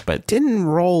tell me, but didn't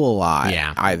roll a lot.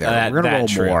 Yeah, either. We're gonna roll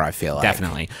true. more. I feel like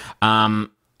definitely.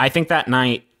 I think that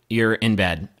night you're in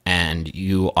bed and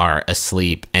you are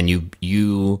asleep, and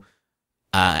you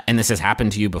and this has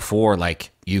happened to you before.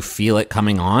 Like, you feel it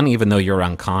coming on, even though you're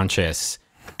unconscious.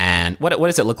 And what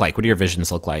does it look like? What do your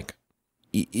visions look like?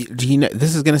 Do you know,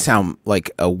 this is going to sound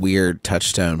like a weird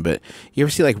touchstone, but you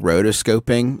ever see like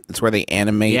rotoscoping? It's where they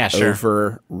animate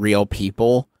over real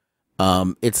people.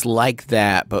 It's like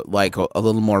that, but like a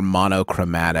little more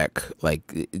monochromatic,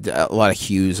 like a lot of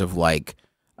hues of like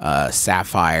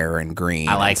sapphire and green.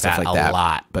 I like and stuff that like a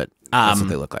lot. But that's what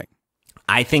they look like.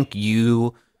 I think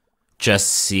you just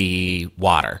see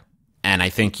water, and I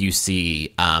think you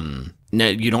see no,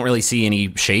 you don't really see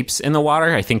any shapes in the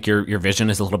water. I think your vision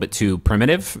is a little bit too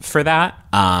primitive for that.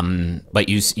 But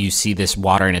you see this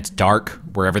water, and it's dark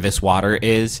wherever this water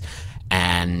is,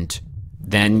 and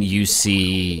then you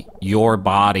see your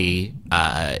body.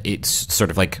 It's sort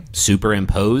of like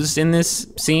superimposed in this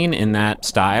scene in that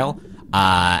style,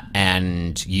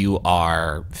 and you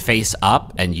are face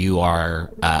up, and you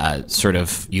are sort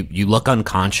of you look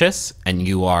unconscious, and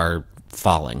you are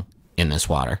falling in this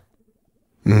water.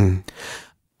 Mm.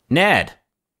 Ned.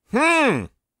 Ned,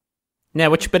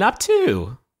 what you been up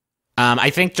to?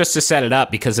 I think just to set it up,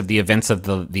 because of the events of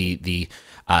the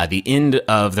end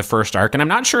of the first arc, and I'm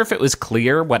not sure if it was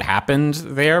clear what happened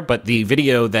there, but the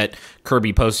video that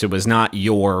Kirby posted was not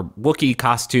your Wookiee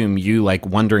costume, you like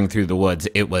wandering through the woods.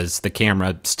 It was the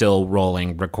camera still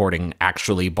rolling, recording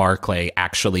actually Barclay,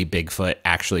 actually Bigfoot,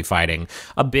 actually fighting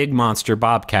a big monster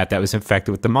bobcat that was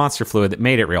infected with the monster fluid that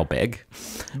made it real big.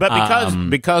 But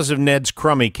because of Ned's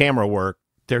crummy camera work,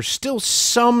 there's still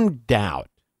some doubt.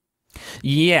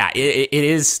 Yeah, it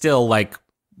is still like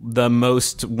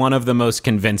one of the most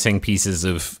convincing pieces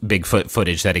of Bigfoot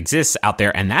footage that exists out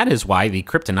there, and that is why the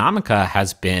Cryptonomica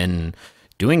has been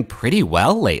doing pretty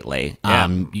well lately. Yeah.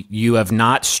 You have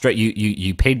not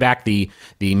you paid back the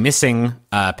missing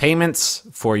payments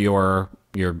for your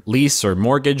lease or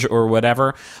mortgage or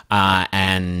whatever,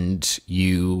 and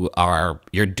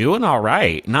you're doing all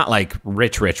right. Not like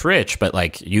rich, but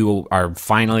like you are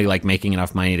finally like making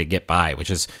enough money to get by, which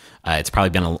is it's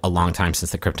probably been a long time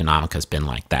since the Cryptonomica has been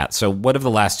like that. So what have the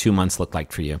last 2 months looked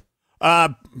like for you?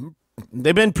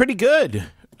 They've been pretty good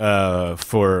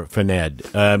for Ned.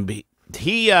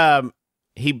 He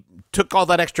took all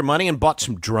that extra money and bought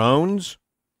some drones,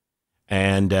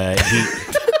 and he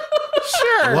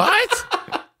Sure. What?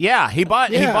 yeah he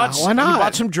bought why not? he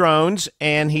bought some drones,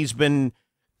 and he's been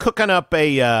cooking up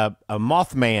a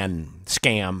Mothman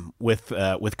scam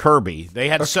with Kirby. They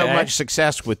had so Okay. much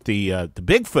success with the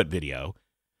Bigfoot video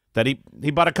that he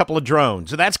bought a couple of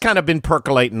drones. So that's kind of been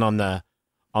percolating on the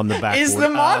backboard. Is the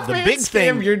Mothman big scam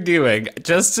thing you're doing,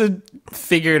 just to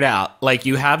figure it out, like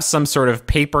you have some sort of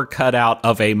paper cutout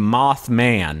of a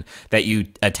Mothman that you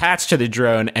attach to the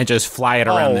drone and just fly it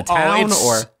around the town, it's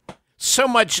or so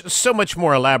much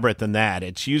more elaborate than that.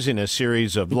 It's using a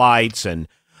series of lights and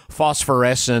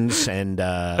phosphorescence and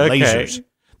lasers.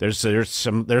 There's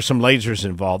some lasers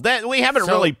involved. That we haven't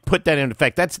really put that into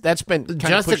effect. That's been kind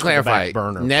Just of to clarify,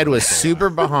 burner. Ned was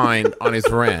super behind on his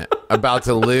rent, about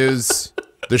to lose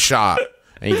the shop,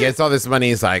 and he gets all this money.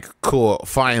 He's like, "Cool,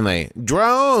 finally,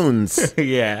 drones."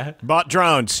 yeah. Bought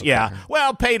drones. Yeah.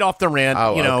 Well, paid off the rent.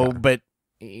 Oh, okay. But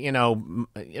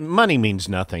money means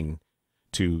nothing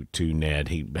to Ned.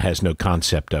 He has no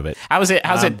concept of it. How's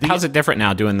it different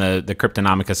now doing the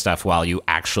Cryptonomica stuff while you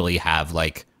actually have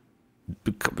like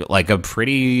a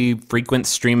pretty frequent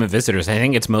stream of visitors? I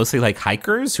think it's mostly like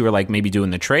hikers who are like maybe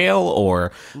doing the trail,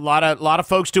 or A lot of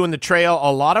folks doing the trail.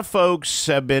 A lot of folks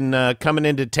have been coming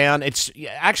into town. It's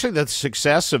actually the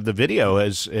success of the video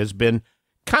has been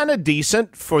kind of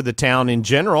decent for the town in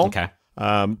general. Okay.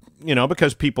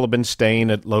 Because people have been staying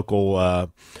at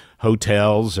local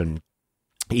hotels and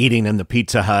eating in the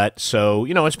Pizza Hut. So,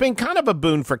 it's been kind of a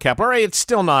boon for Kepler. It's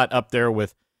still not up there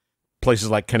with places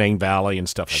like Canaan Valley and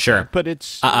stuff like Sure. that. But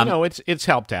it's, it's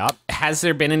helped out. has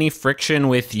there been any friction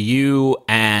with you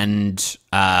and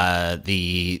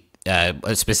the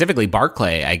specifically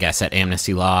Barclay, I guess, at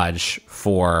Amnesty Lodge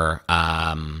for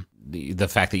the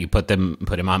fact that you put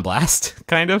him on blast,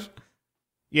 kind of?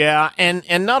 Yeah,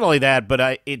 and not only that, but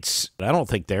I don't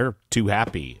think they're too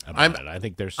happy about it. I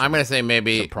think there's I'm gonna say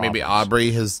maybe problems.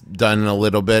 Aubrey has done a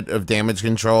little bit of damage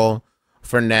control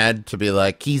for Ned to be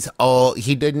like, he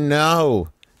didn't know.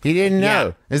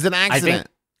 Yeah. It's an accident.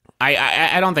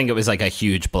 I don't think it was like a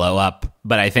huge blow up,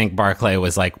 but I think Barclay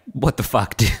was like, what the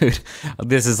fuck, dude?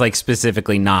 This is like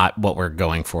specifically not what we're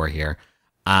going for here.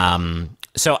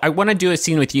 So I want to do a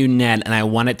scene with you, Ned, and I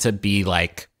want it to be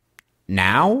like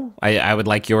now. I would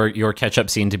like your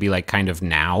catch-up scene to be like kind of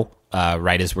now,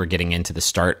 right as we're getting into the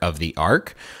start of the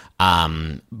arc.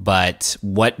 But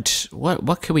what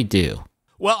could we do?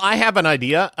 Well, I have an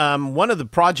idea. One of the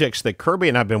projects that Kirby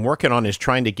and I've been working on is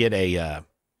trying to get the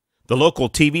local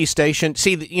TV station.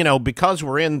 See, because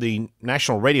we're in the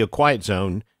National Radio Quiet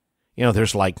Zone,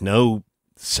 there's like no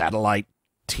satellite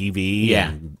TV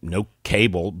and no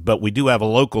cable, but we do have a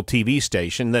local TV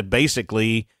station that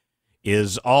basically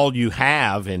is all you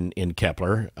have in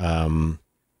Kepler,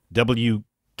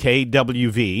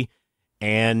 WKWV,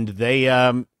 and they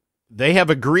have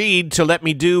agreed to let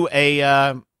me do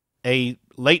a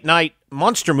late night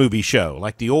monster movie show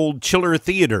like the old Chiller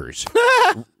theaters.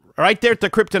 Right there at the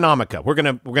Cryptonomica. We're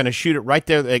gonna shoot it right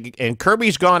there. And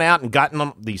Kirby's gone out and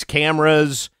gotten these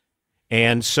cameras,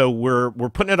 and so we're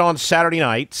putting it on Saturday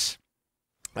nights.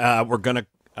 We're gonna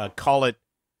call it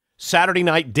Saturday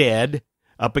Night Dead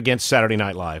up against Saturday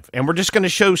Night Live, and we're just gonna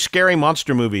show scary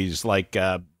monster movies like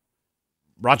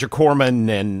Roger Corman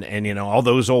and all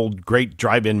those old great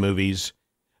drive-in movies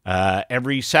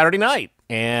every Saturday night,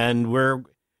 and we're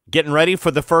getting ready for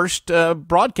the first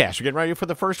broadcast. We're getting ready for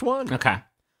the first one. Okay.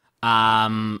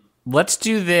 Let's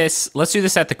do this. Let's do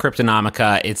this at the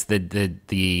Cryptonomica. It's the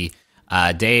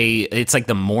day. It's like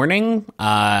the morning,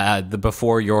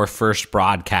 before your first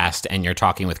broadcast, and you're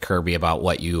talking with Kirby about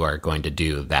what you are going to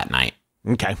do that night.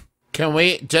 Okay. Can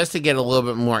we, just to get a little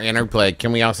bit more interplay,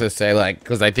 can we also say, like,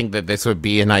 because I think that this would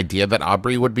be an idea that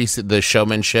Aubrey would be the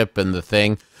showmanship and the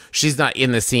thing. She's not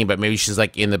in the scene, but maybe she's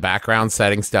like in the background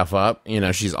setting stuff up.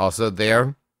 She's also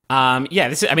there. Yeah,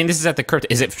 this is at the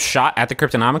is it shot at the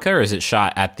Cryptonomica or is it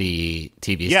shot at the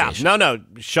TV station? No,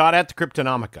 shot at the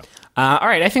Cryptonomica. All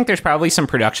right, I think there's probably some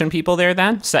production people there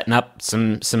then, setting up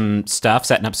some stuff,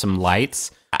 setting up some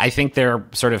lights. I think they're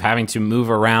sort of having to move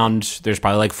around. There's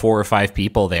probably like 4 or 5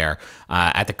 people there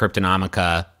at the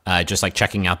Cryptonomica just like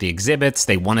checking out the exhibits.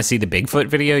 They want to see the Bigfoot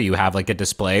video. You have like a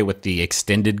display with the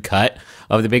extended cut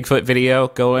of the Bigfoot video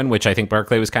going, which I think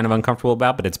Barclay was kind of uncomfortable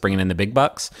about, but it's bringing in the big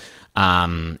bucks.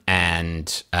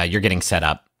 And you're getting set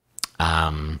up.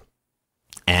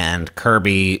 And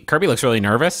Kirby looks really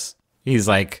nervous. He's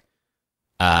like,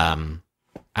 Ned,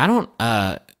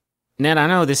 I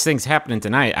know this thing's happening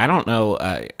tonight. I don't know.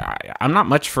 I'm not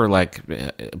much for like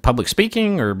public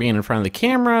speaking or being in front of the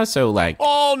camera. So like,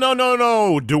 oh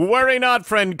no! Do worry not,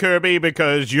 friend Kirby,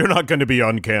 because you're not going to be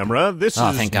on camera. This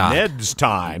is thank God. Ned's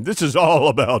time. This is all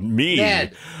about me.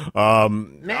 Ned. Ned.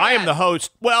 I am the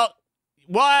host. Well,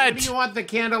 what? Who do you want the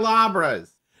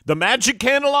candelabras? The magic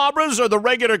candelabras or the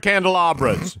regular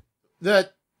candelabras?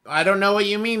 I don't know what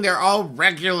you mean. They're all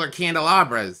regular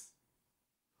candelabras.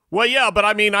 Well, yeah, but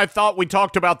I mean, I thought we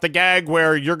talked about the gag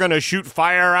where you're going to shoot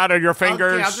fire out of your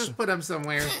fingers. Okay, I'll just put them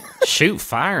somewhere. shoot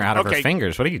fire out of her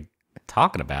fingers. What are you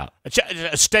talking about?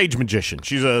 A stage magician.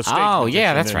 She's a stage Oh, magician.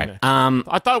 yeah, that's right.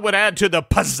 I thought it would add to the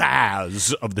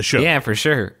pizzazz of the show. Yeah, for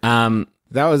sure. That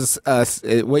was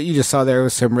what you just saw there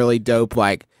was some really dope,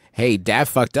 like, hey, Dad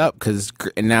fucked up because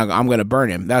now I'm going to burn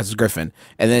him. That was Griffin.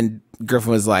 And then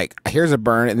Griffin was like, here's a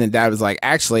burn. And then Dad was like,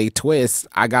 actually, twist,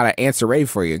 I got an answer ready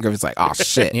for you. And Griffin's like, oh,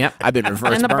 shit. Yep. I've been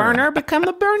reverse And the burned. burner become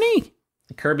the Bernie.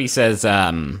 Kirby says,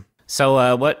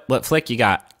 so what flick you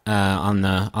got on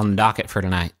the docket for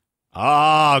tonight?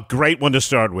 Ah, great one to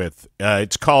start with.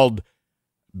 It's called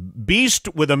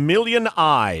Beast with a Million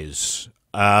Eyes.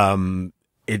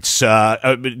 It's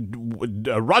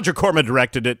Roger Corman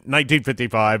directed it,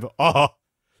 1955.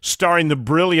 Starring the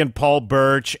brilliant Paul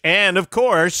Birch and, of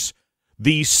course,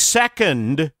 the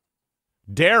second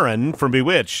Darren from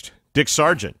Bewitched, Dick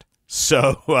Sargent.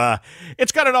 So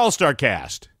it's got an all-star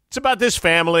cast. It's about this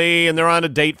family, and they're on a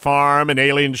date farm, and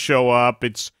aliens show up.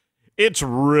 It's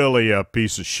really a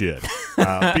piece of shit.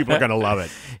 People are going to love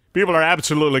it. People are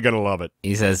absolutely going to love it.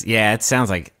 He says, yeah, it sounds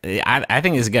like, I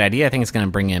think it's a good idea. I think it's going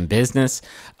to bring in business.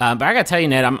 But I got to tell you,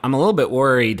 Ned, I'm a little bit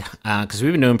worried because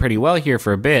we've been doing pretty well here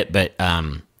for a bit. But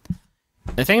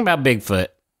the thing about Bigfoot,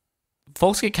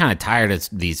 folks get kind of tired of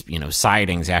these,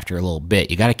 sightings after a little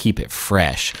bit. You got to keep it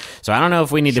fresh. So I don't know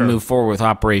if we need to move forward with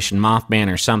Operation Mothman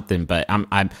or something, but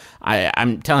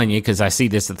I'm telling you because I see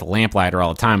this at the Lamplighter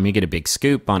all the time. We get a big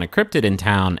scoop on a cryptid in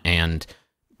town, and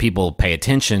people pay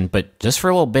attention, but just for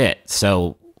a little bit.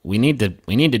 So we need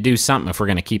to do something if we're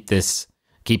going to keep this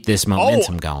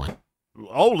momentum going.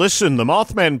 Oh, listen, the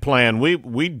Mothman plan,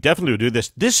 we definitely do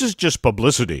this. This is just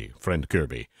publicity, friend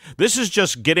Kirby. This is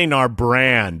just getting our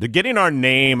brand, getting our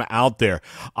name out there.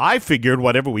 I figured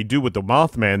whatever we do with the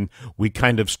Mothman, we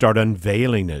kind of start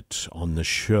unveiling it on the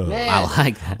show. Man. I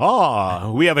like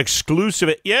that. We have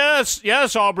exclusive. Yes,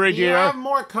 Aubrey. Do you have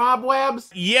more cobwebs?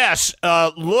 Yes,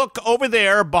 look over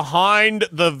there behind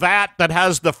the vat that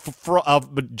has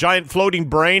the giant floating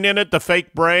brain in it, the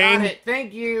fake brain. Got it.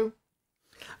 Thank you.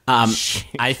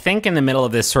 I think in the middle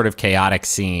of this sort of chaotic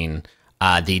scene,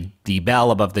 the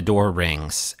bell above the door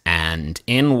rings, and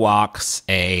in walks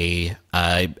a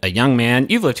young man.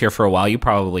 You've lived here for a while.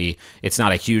 It's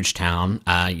not a huge town.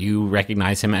 You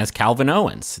recognize him as Calvin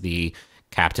Owens, the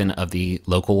captain of the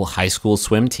local high school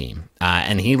swim team.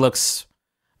 And he looks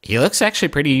actually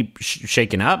pretty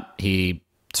shaken up. He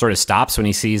sort of stops when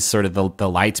he sees sort of the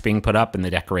lights being put up and the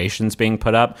decorations being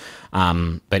put up.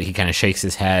 But he kind of shakes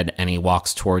his head and he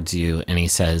walks towards you and he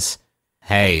says,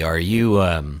 "Hey, are you,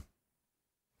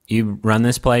 you run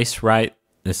this place, right?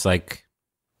 This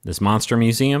monster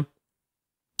museum?"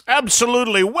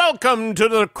 Absolutely. Welcome to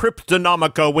the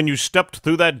Cryptonomica. When you stepped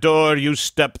through that door, you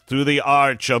stepped through the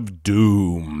arch of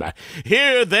doom.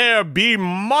 Here there be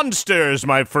monsters,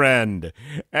 my friend.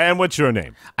 And what's your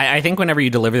name? I think whenever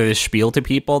you deliver this spiel to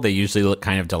people, they usually look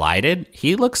kind of delighted.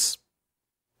 He looks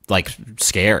like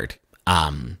scared.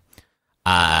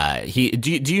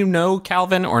 Do you know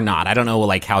Calvin or not? I don't know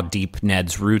like how deep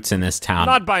Ned's roots in this town.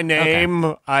 Not by name.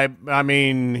 Okay. I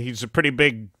mean, he's a pretty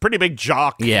big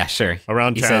jock. Yeah, saI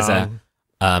around he town.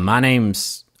 Says, "My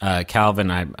name's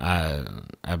Calvin.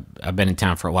 I've been in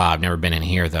town for a while. I've never been in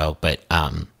here though. But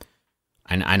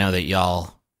I know that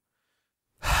y'all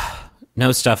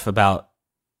know stuff about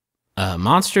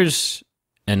monsters."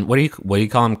 And what do you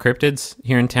call them? Cryptids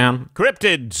here in town?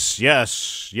 Cryptids,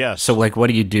 yes. So, like, what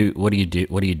do you do? What do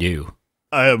you do?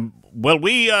 Well,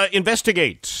 we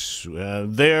investigate.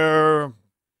 There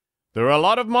are a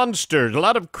lot of monsters, a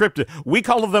lot of cryptids. We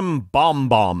call them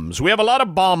bombs. We have a lot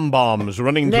of bombs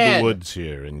running through the Ned. woods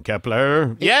here in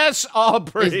Kepler. Yes,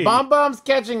 Aubrey. Is bombs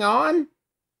catching on?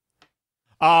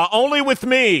 Only with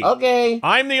me. Okay.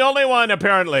 I'm the only one,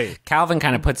 apparently. Calvin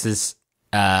kind of puts his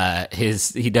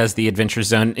he does the Adventure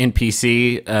Zone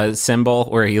NPC symbol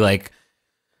where he like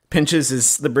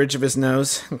pinches the bridge of his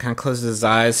nose and kind of closes his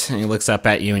eyes, and he looks up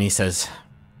at you and he says,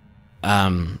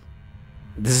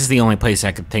 this is the only place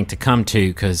I could think to come to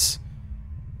because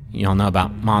you all know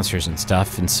about monsters and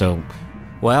stuff, and so,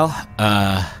 well,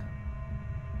 I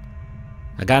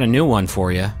got a new one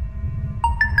for you.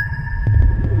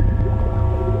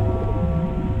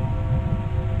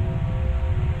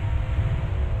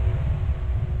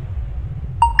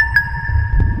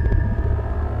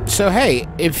 So hey,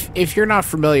 if you're not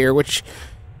familiar, which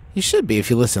you should be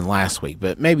if you listened last week,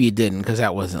 but maybe you didn't because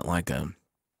that wasn't like a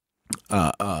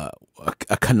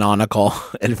canonical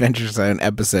Adventure Zone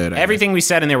episode. Everything we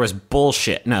said in there was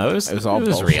bullshit. No, it was all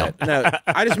bullshit. Real. No,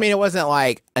 I just mean it wasn't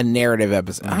like a narrative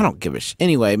episode. I don't give a shit.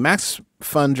 Anyway, Max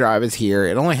Fun Drive is here.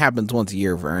 It only happens once a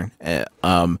year, Vern.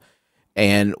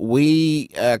 And we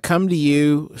come to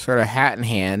you sort of hat in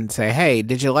hand, say, hey,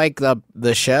 did you like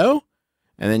the show?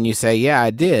 And then you say, yeah, I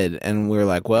did. And we're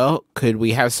like, well, could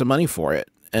we have some money for it,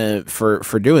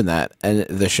 for doing that? And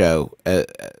the show,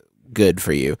 good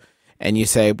for you. And you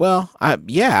say, well,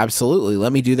 yeah, absolutely.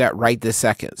 Let me do that right this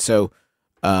second. So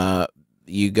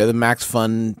you go to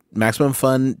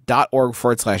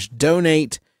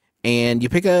MaximumFun.org/donate, and you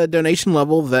pick a donation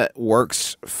level that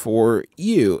works for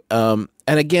you. And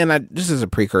again, just as a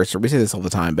precursor, we say this all the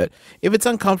time, but if it's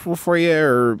uncomfortable for you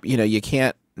or, you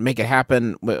can't make it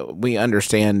happen, we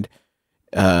understand,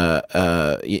 it's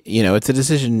a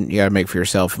decision you got to make for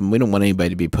yourself, and we don't want anybody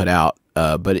to be put out.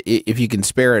 But if you can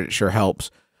spare it, it sure helps.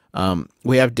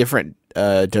 We have different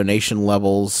donation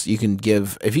levels. You can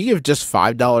give, if you give just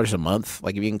 $5 a month,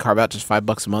 like if you can carve out just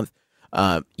 $5 a month,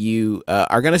 you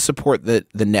are going to support the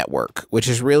network, which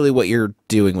is really what you're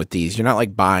doing with these. You're not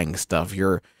like buying stuff.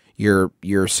 You're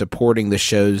supporting the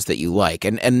shows that you like,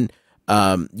 and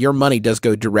your money does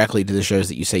go directly to the shows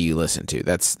that you say you listen to.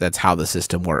 That's how the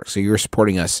system works. So you're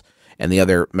supporting us and the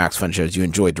other Max Fun shows you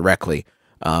enjoy directly.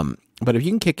 But if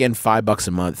you can kick in $5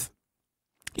 a month,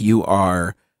 you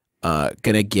are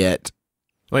gonna get.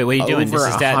 Wait, what are you doing? This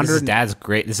is Dad's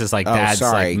great. This is like Dad's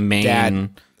like main. Dad,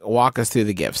 walk us through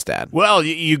the gifts, Dad. Well,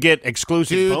 you get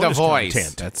exclusive bonus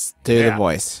content. That's do the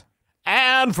voice.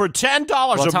 And for $10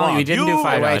 a month, you didn't do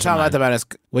 $5. Wait, tell me about the bonus.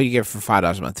 What do you get for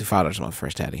 $5 a month? Do $5 a month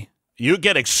first, Daddy. You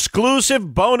get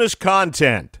exclusive bonus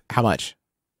content. How much?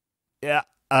 Yeah.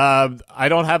 I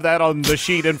don't have that on the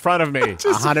sheet in front of me.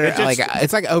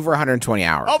 It's like over 120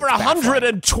 hours. Over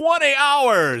 120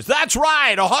 hours. That's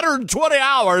right. 120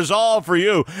 hours all for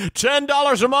you.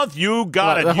 $10 a month. You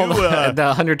got it. The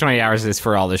 120 hours is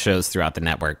for all the shows throughout the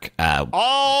network.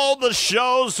 All the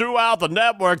shows throughout the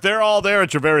network. They're all there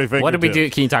at your very fingertips. What did we do?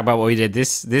 Can you talk about what we did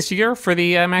this year for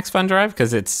the Max Fun Drive?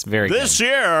 Because it's very good. This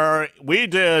year, we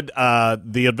did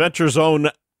the Adventure Zone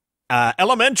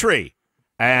Elementary.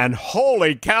 And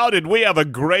holy cow, did we have a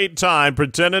great time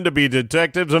pretending to be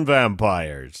detectives and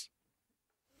vampires.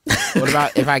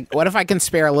 What if I can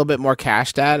spare a little bit more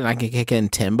cash, Dad, and I can kick in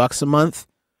 $10 a month?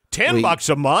 $10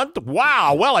 a month?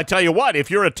 Wow. Well, I tell you what,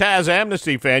 if you're a Taz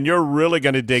Amnesty fan, you're really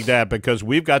going to dig that because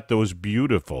we've got those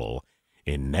beautiful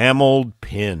enameled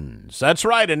pins. That's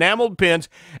right, enameled pins.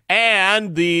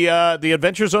 And the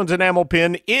Adventure Zone's enamel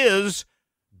pin is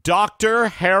Dr.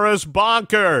 Harris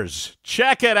Bonkers.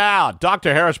 Check it out.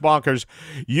 Dr. Harris Bonkers.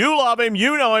 You love him.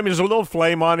 You know him. There's a little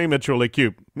flame on him. It's really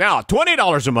cute. Now,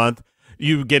 $20 a month,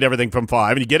 you get everything from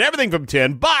 5, and you get everything from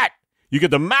 10, but you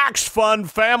get the Max Fun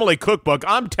Family Cookbook.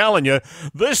 I'm telling you,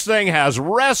 this thing has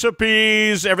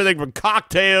recipes, everything from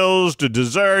cocktails to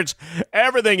desserts,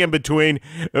 everything in between,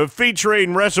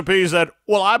 featuring recipes that,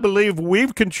 well, I believe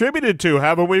we've contributed to,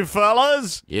 haven't we,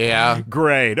 fellas? Yeah.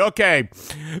 Great. Okay.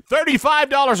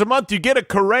 $35 a month, you get a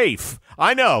carafe.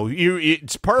 I know.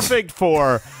 It's perfect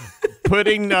for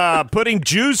putting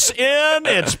juice in.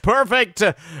 It's perfect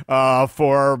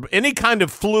for any kind of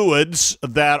fluids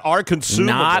that are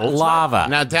consumable. Not lava.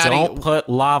 Now, Daddy, don't put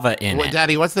lava in it.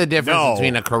 Daddy, what's the difference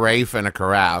between a carafe and a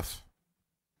carafe?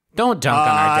 Don't dunk on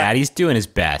our dad. He's doing his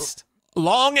best.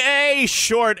 Long A,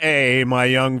 short A, my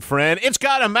young friend. It's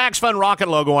got a Max Fun Rocket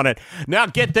logo on it. Now,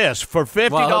 get this. For $50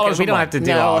 a month. We don't have to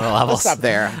do all the levels. Stop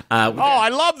there. I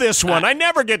love this one. I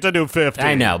never get to do 50.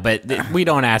 I know, but we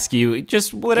don't ask you.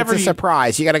 Just whatever. It's a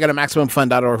surprise. You got to go to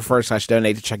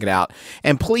MaximumFun.org/donate to check it out.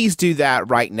 And please do that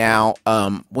right now.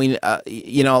 A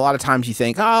lot of times you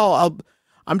think,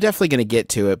 I'm definitely going to get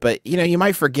to it. But, you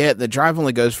might forget the drive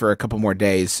only goes for a couple more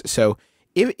days. So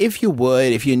if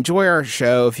you enjoy our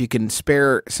show, if you can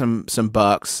spare some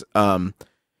bucks,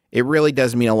 it really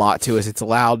does mean a lot to us. It's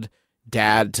allowed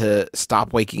Dad to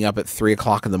stop waking up at 3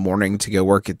 o'clock in the morning to go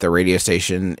work at the radio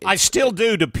station. I still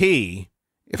do to pee.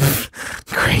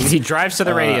 He drives to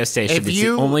the radio station. if It's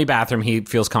you- the only bathroom he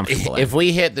feels comfortable in. If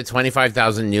we hit the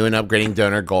 25,000 new and upgrading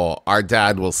donor goal, our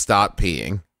dad will stop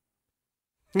peeing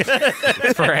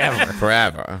Forever.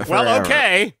 forever. Well,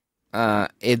 okay.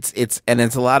 It's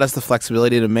allowed us the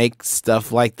flexibility to make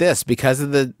stuff like this because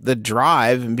of the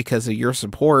drive and because of your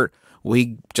support.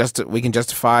 We can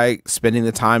justify spending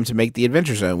the time to make the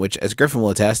Adventure Zone, which, as Griffin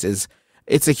will attest,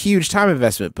 it's a huge time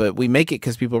investment, but we make it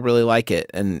because people really like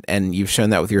it, and you've shown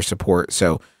that with your support.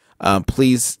 So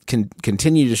please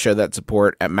continue to show that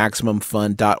support at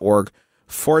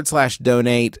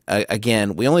MaximumFun.org/donate.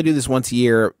 Again, we only do this once a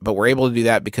year, but we're able to do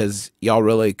that because y'all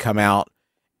really come out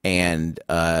and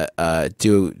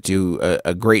do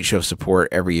a great show of support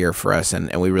every year for us,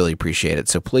 and we really appreciate it.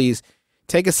 So please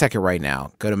take a second right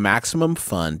now. Go to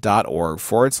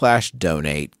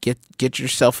MaximumFun.org/donate. Get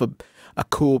yourself a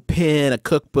cool pin, a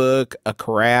cookbook, a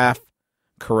carafe,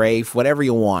 whatever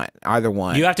you want. Either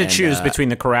one. You have to choose between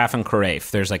the carafe and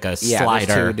carafe. There's like a slider.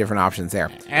 There's two different options there.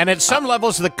 And at some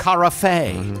levels, the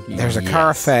carafe. There's a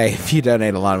carafe if you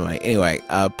donate a lot of money. Anyway,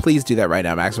 please do that right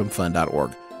now.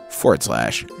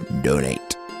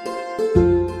 MaximumFun.org/donate.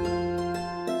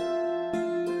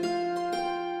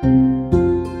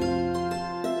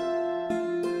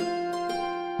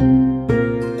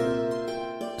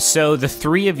 So the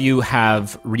three of you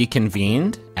have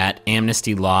reconvened at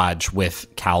Amnesty Lodge with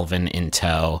Calvin in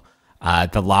tow.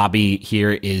 The lobby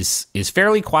here is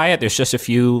fairly quiet. There's just a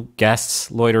few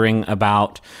guests loitering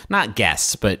about. Not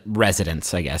guests, but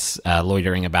residents, I guess,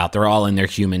 loitering about. They're all in their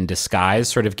human disguise,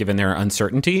 sort of given their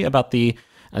uncertainty about the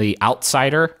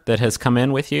outsider that has come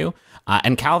in with you.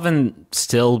 And Calvin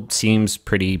still seems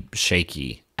pretty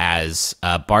shaky as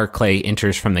Barclay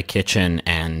enters from the kitchen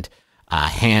and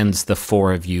hands the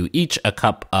four of you each a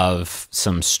cup of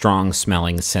some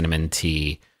strong-smelling cinnamon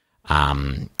tea.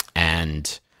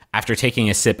 And after taking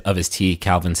a sip of his tea,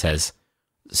 Calvin says,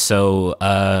 "So,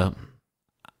 I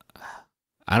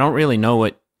don't really know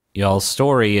what y'all's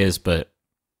story is, but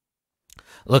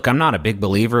look, I'm not a big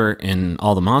believer in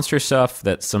all the monster stuff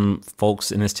that some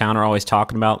folks in this town are always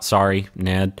talking about. Sorry,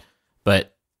 Ned,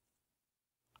 but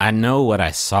I know what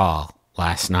I saw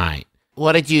last night.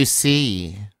 What did you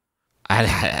see?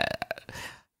 I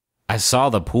saw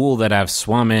the pool that I've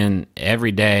swum in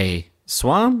every day.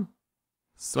 Swum?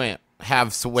 Swim.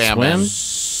 Have swam.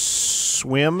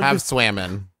 Swim? Have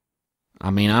swammin'.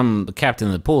 I mean, I'm the captain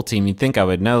of the pool team. You'd think I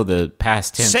would know the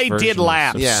past tense Say version did of-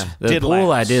 laps. Yeah. The Did pool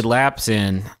laps. I did laps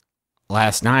in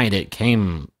last night, it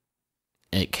came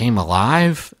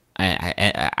alive.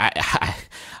 I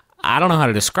don't know how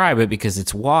to describe it because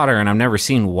it's water and I've never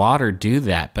seen water do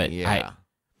that, but Yeah.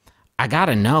 I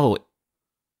gotta know,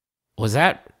 was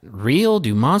that real?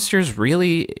 Do monsters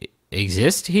really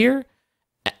exist here?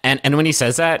 And when he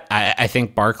says that, I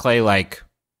think Barclay like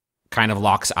kind of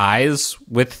locks eyes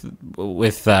with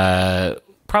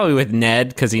probably with Ned,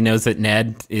 because he knows that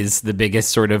Ned is the biggest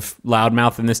sort of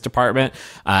loudmouth in this department,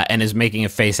 and is making a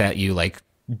face at you like,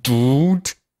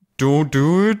 don't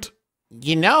do it.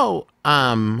 You know,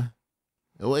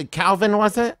 Calvin,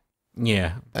 was it?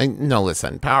 Yeah. No,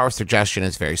 listen, power of suggestion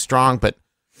is very strong, but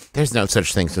there's no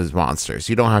such things as monsters.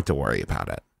 You don't have to worry about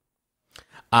it.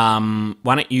 Why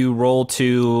don't you roll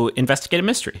to investigate a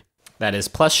mystery? That is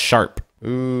plus sharp.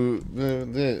 Ooh,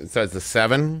 so it's a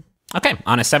 7? Okay,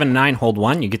 on a 7 to 9, hold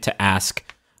 1, you get to ask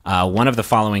one of the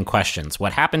following questions.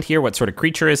 What happened here? What sort of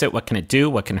creature is it? What can it do?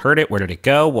 What can hurt it? Where did it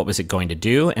go? What was it going to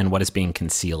do? And what is being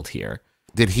concealed here?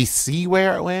 Did he see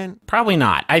where it went? Probably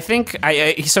not. I think,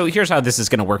 so here's how this is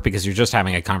going to work, because you're just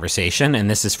having a conversation, and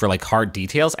this is for like hard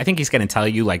details. I think he's going to tell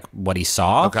you like what he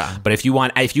saw. Okay. But if you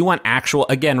want actual,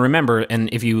 again, remember, and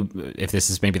if this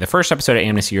is maybe the first episode of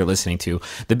Amnesty you're listening to,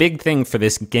 the big thing for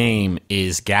this game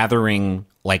is gathering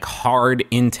like hard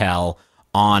intel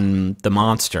on the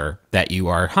monster that you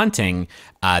are hunting,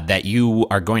 that you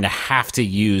are going to have to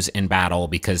use in battle,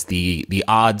 because the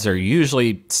odds are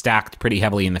usually stacked pretty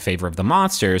heavily in the favor of the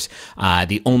monsters.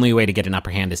 The only way to get an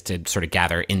upper hand is to sort of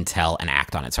gather intel and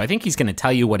act on it. So I think he's going to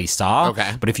tell you what he saw.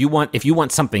 Okay. But if you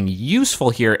want something useful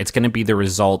here, it's going to be the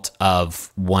result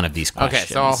of one of these questions.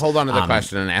 Okay, so I'll hold on to the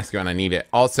question and ask you when I need it.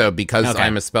 Also, because Okay.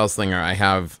 I'm a spell slinger, I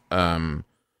have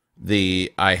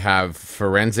I have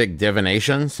forensic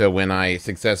divination. So when I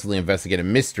successfully investigate a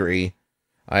mystery,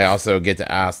 I also get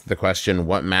to ask the question,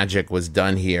 what magic was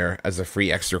done here, as a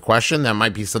free extra question. That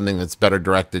might be something that's better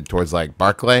directed towards like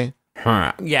Barclay.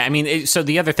 Huh. Yeah, I mean, so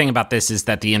the other thing about this is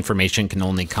that the information can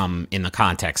only come in the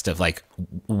context of like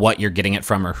what you're getting it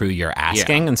from or who you're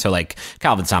asking. Yeah. And so like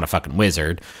Calvin's not a fucking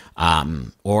wizard.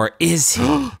 Or is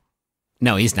he?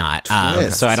 No, he's not.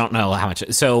 So I don't know how much.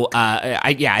 So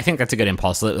I think that's a good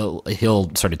impulse.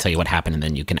 He'll sort of tell you what happened, and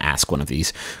then you can ask one of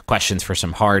these questions for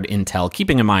some hard intel,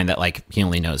 keeping in mind that like he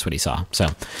only knows what he saw. So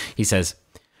he says,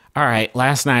 "All right,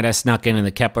 last night I snuck into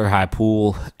the Kepler High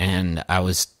pool, and I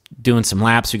was doing some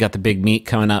laps. We got the big meet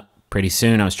coming up pretty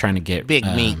soon. I was trying to get Big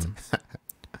meat.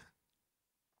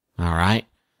 All right,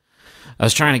 I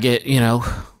was trying to get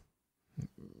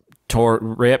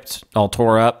ripped, all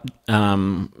tore up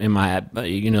in my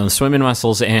swimming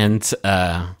muscles, and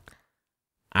I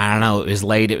don't know, it was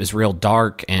late, it was real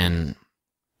dark, and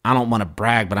I don't want to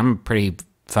brag, but I'm a pretty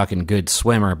fucking good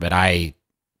swimmer, but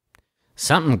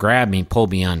something grabbed me,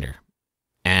 pulled me under,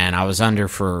 and I was under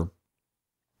for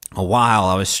a while.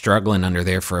 I was struggling under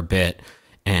there for a bit,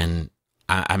 and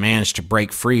I managed to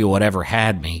break free of whatever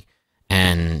had me,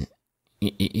 and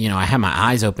I had my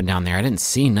eyes open down there. I didn't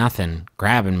see nothing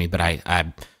grabbing me, but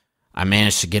I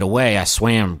managed to get away. I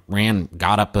swam, ran,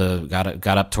 got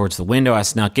up towards the window. I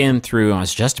snuck in through. I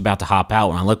was just about to hop out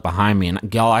when I looked behind me, and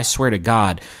y'all, I swear to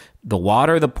God, the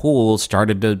water of the pool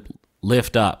started to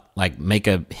lift up, like make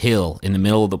a hill in the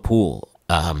middle of the pool.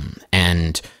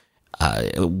 And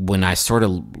when I sort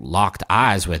of locked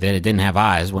eyes with it, it didn't have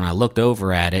eyes. When I looked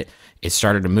over at it, it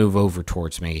started to move over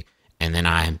towards me, and then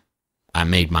I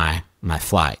made my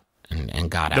flight and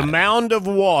got out. The mound of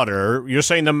water, you're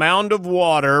saying the mound of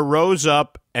water rose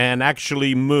up and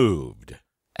actually moved.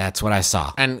 That's what I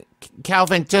saw. And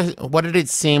Calvin, just what did it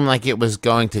seem like it was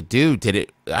going to do? Did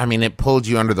it? I mean, it pulled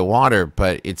you under the water,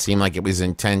 but it seemed like it was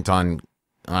intent on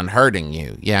hurting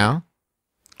you. Yeah.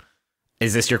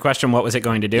 Is this your question? What was it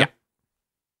going to do?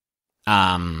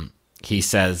 Yeah. He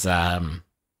says, I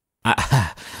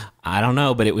don't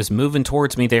know, but it was moving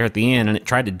towards me there at the end, and it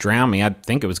tried to drown me. I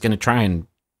think it was going to try and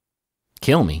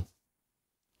kill me.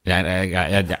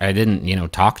 I didn't,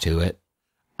 talk to it.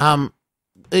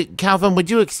 Calvin, would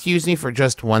you excuse me for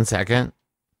just 1 second?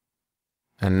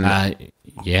 And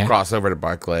yeah. Cross over to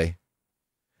Barclay.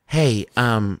 Hey,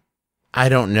 I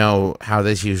don't know how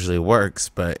this usually works,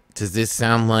 but does this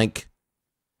sound like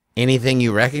anything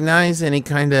you recognize? Any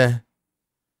kind of,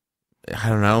 I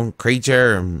don't know,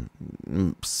 creature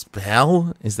or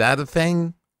spell? Is that a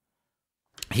thing?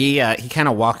 He kind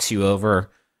of walks you over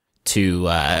to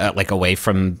like away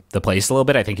from the place a little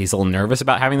bit. I think he's a little nervous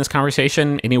about having this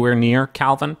conversation anywhere near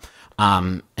Calvin.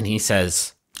 And he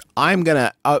says, I'm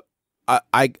gonna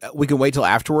we can wait till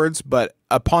afterwards, but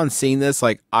upon seeing this,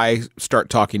 like, I start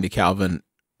talking to Calvin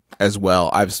as well.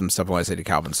 I have some stuff I want to say to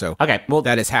Calvin, so okay, well,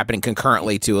 that is happening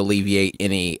concurrently to alleviate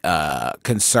any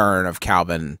concern of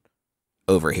Calvin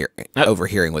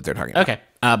overhearing what they're talking about. Okay.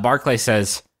 Barclay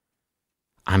says,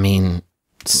 I mean,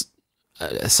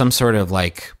 some sort of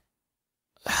like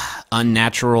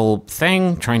unnatural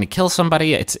thing trying to kill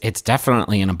somebody. It's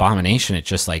definitely an abomination. It's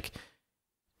just like,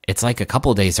 it's like a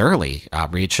couple days early,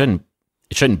 Aubrey. It shouldn't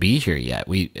be here yet.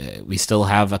 We still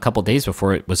have a couple days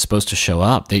before it was supposed to show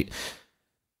up. They've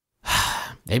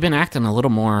been acting a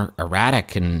little more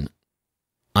erratic and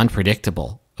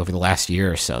unpredictable over the last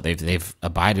year or so. They've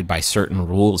abided by certain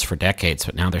rules for decades,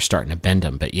 but now they're starting to bend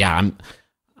them. But yeah,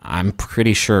 I'm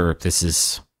pretty sure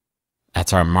that's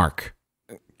our mark.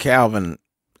 Calvin,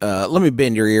 let me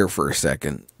bend your ear for a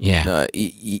second. Yeah.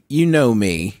 You know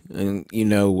me, and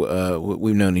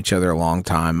we've known each other a long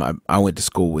time. I went to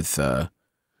school with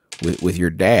your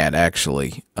dad,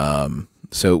 actually.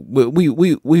 So we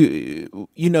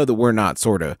that we're not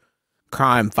sort of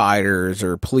crime fighters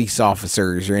or police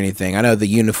officers or anything. I know the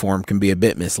uniform can be a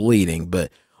bit misleading,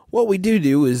 but what we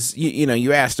do is,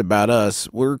 you asked about us.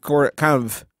 We're kind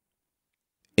of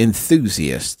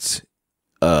enthusiasts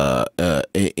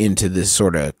into this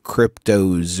sort of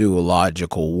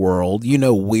cryptozoological world.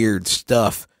 Weird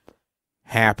stuff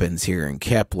happens here in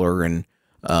Kepler, and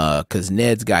because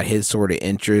Ned's got his sort of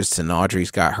interests and Audrey's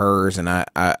got hers, and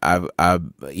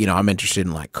I'm interested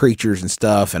in like creatures and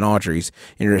stuff, and Audrey's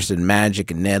interested in magic,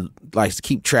 and Ned likes to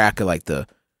keep track of like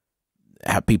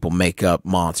how people make up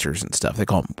monsters and stuff. They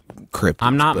call them cryptids.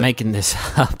 I'm not making this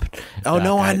up. Oh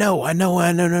no, I know.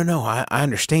 I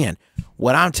understand.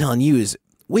 What I'm telling you is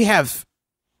we have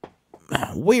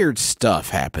weird stuff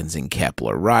happens in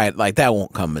Kepler, right? Like that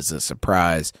won't come as a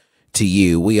surprise to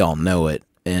you. We all know it.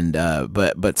 And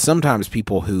but sometimes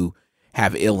people who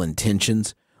have ill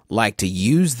intentions like to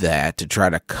use that to try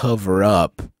to cover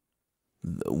up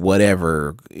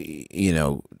whatever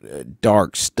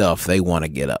dark stuff they want to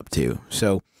get up to.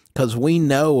 So because we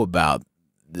know about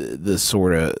the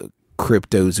sort of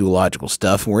cryptozoological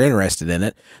stuff and we're interested in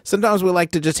it, sometimes we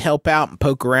like to just help out and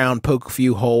poke around, poke a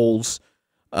few holes,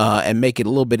 and make it a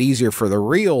little bit easier for the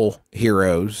real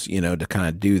heroes, to kind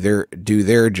of do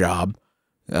their job.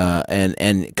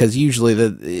 And because usually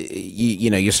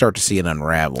you start to see it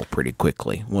unravel pretty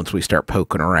quickly once we start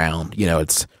poking around.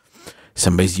 It's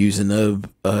somebody's using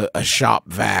a shop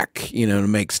vac, to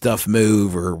make stuff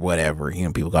move or whatever.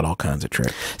 People got all kinds of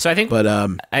tricks. So I think,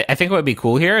 I think what would be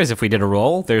cool here is if we did a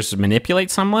roll. There's manipulate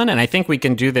someone, and I think we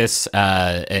can do this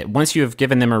once you have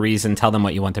given them a reason. Tell them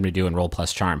what you want them to do, and roll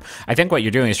plus charm. I think what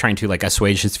you're doing is trying to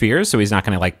assuage his fears, so he's not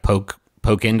going to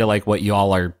poke into what you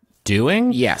all are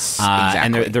doing. Yes,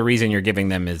 exactly. And the reason you're giving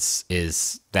them is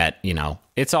that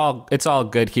it's all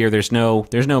good here. There's no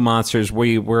monsters.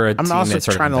 We're a team. I'm also that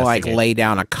sort trying of to lay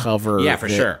down a cover. Yeah, for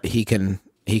sure. He can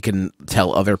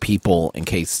tell other people in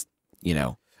case he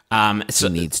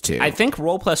needs to. I think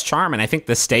roll plus charm, and I think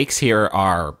the stakes here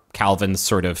are Calvin's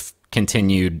sort of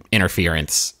continued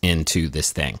interference into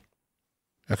this thing.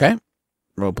 Okay,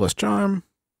 roll plus charm.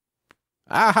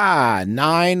 Aha,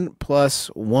 9 plus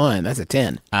 1. That's a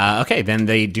 10. Okay, then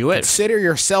they do it. Consider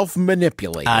yourself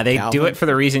manipulated. They Calvin. do it for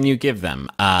the reason you give them.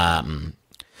 I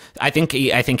think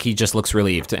he just looks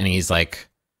relieved, and he's like,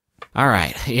 "All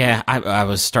right, yeah, I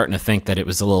was starting to think that it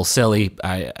was a little silly.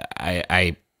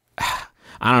 I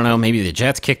don't know, maybe the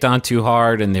Jets kicked on too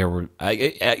hard, and there were.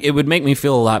 It would make me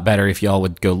feel a lot better if y'all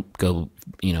would go,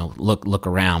 look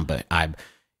around, but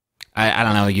I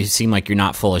don't know. You seem like you're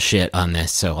not full of shit on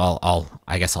this, so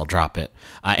I guess I'll drop it."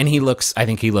 And I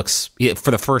think he looks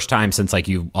for the first time since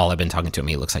you all have been talking to him.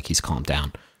 He looks like he's calmed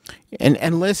down.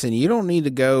 And listen, you don't need to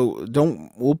go.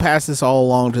 We'll pass this all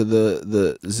along to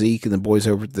the Zeke and the boys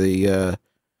over at the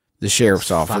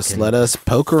sheriff's office. Let us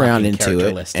poke around into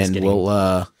it, and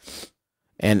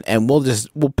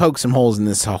we'll poke some holes in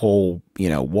this whole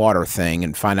water thing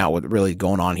and find out what's really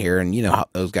going on here. And how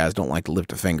those guys don't like to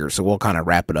lift a finger, so we'll kind of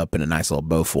wrap it up in a nice little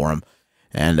bow for them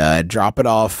and drop it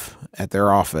off at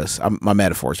their office. My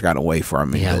metaphor's gotten away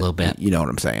from me. Yeah, a little bit. You know what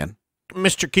I'm saying,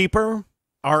 Mr. Keeper.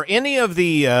 Are any of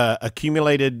the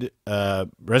accumulated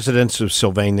residents of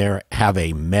Sylvain there have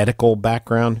a medical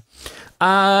background?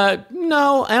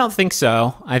 No, I don't think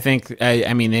so. I think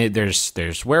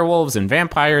there's werewolves and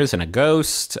vampires and a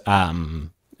ghost.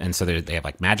 And so they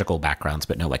have magical backgrounds,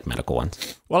 but no medical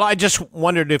ones. Well, I just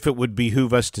wondered if it would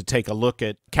behoove us to take a look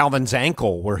at Calvin's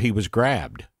ankle where he was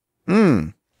grabbed.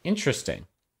 Interesting.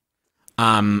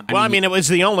 It was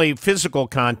the only physical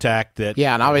contact that.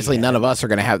 Yeah, and obviously none of us are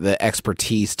going to have the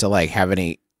expertise to have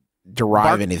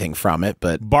anything from it.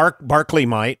 But Barclay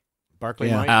might.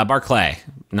 Barclay,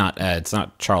 it's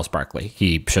not Charles Barkley.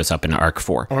 He shows up in Arc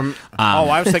 4.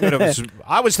 I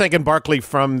was thinking Barclay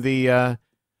from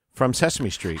from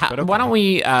Sesame Street. But okay. Why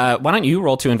don't you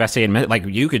roll to investigate?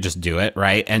 You could just do it,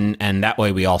 right? And that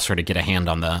way we all sort of get a hand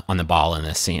on the ball in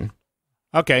this scene.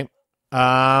 Okay.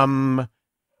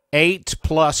 8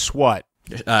 plus what?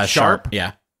 Sharp.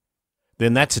 Yeah.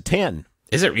 Then that's a 10.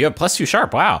 Is it? You have +2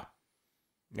 sharp. Wow.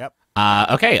 Yep.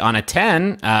 Okay, on a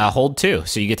 10, hold 2.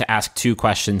 So you get to ask 2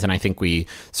 questions, and I think we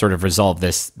sort of resolve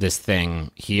this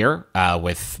thing here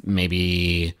with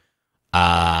maybe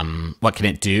what can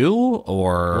it do,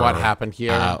 or what happened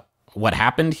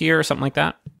here, or something like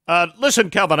that. Listen,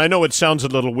 Calvin, I know it sounds a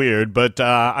little weird, but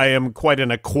I am quite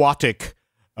an aquatic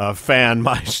fan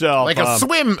myself. Like a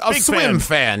swim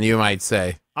fan, you might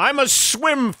say. I'm a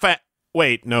swim fan.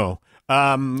 Wait, no.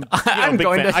 I'm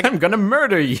going to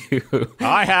murder you.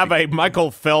 I have a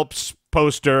Michael Phelps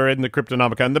poster in the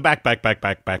Cryptonomicon in the back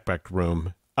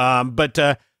room.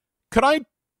 But could I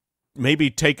maybe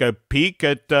take a peek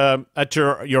at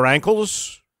your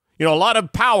ankles? A lot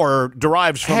of power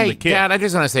derives from the kid. Hey, Dad, I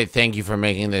just want to say thank you for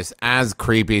making this as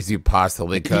creepy as you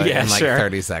possibly could in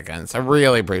 30 seconds. I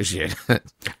really appreciate it.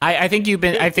 I think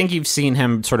you've seen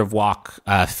him sort of walk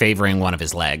favoring one of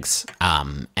his legs,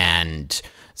 and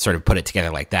sort of put it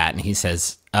together like that, and he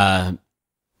says,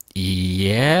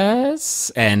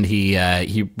 yes, and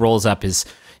he rolls up his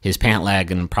pant leg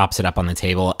and props it up on the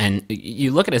table, and you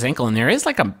look at his ankle, and there is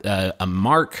a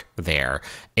mark there.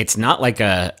 It's not like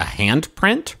a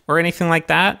handprint or anything like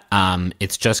that.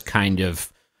 It's just sort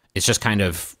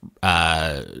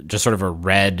of a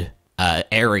red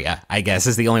area, I guess,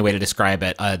 is the only way to describe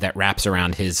it, that wraps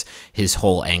around his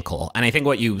whole ankle. And I think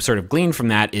what you sort of glean from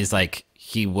that is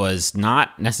he was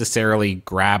not necessarily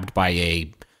grabbed by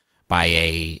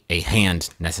a hand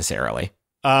necessarily.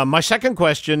 My second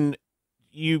question,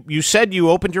 you said you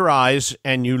opened your eyes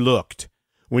and you looked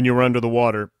when you were under the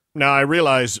water. Now, I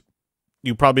realize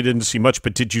you probably didn't see much,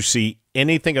 but did you see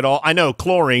anything at all? I know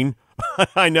chlorine,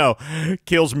 I know,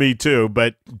 kills me too,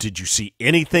 but did you see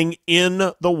anything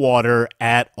in the water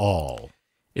at all?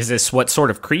 Is this what sort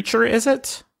of creature is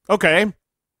it? Okay,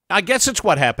 I guess it's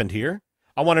what happened here.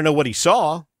 I want to know what he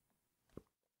saw.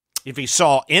 If he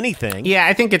saw anything. Yeah,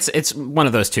 I think it's one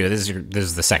of those two. This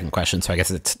is the second question, so I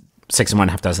guess it's 6 and 1,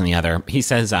 half dozen the other. He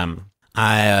says,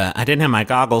 I didn't have my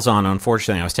goggles on,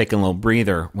 unfortunately. I was taking a little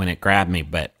breather when it grabbed me,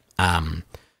 but I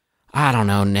don't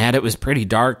know, Ned. It was pretty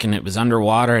dark and it was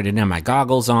underwater. I didn't have my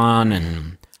goggles on,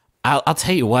 and I'll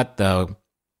tell you what, though.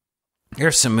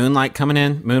 There's some moonlight coming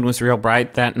in. Moon was real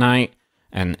bright that night,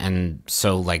 and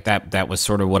so like that was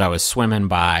sort of what I was swimming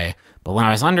by. But when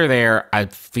I was under there, I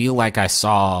feel like I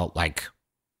saw like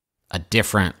a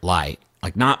different light,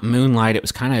 like not moonlight. It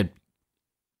was kind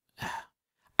of,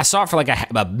 I saw it for like a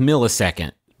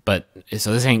millisecond, but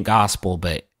so this ain't gospel,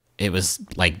 but it was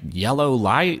like yellow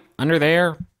light under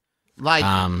there. Like,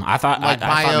 I thought like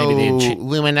I thought maybe they'd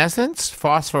bioluminescence,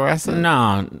 phosphorescence.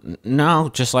 No,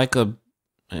 just like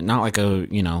not like a,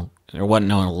 you know, I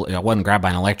wasn't grabbed by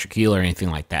an electric eel or anything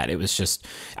like that. It was just,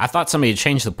 I thought somebody had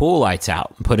changed the pool lights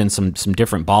out and put in some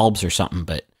different bulbs or something,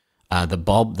 but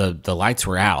the lights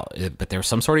were out, but there was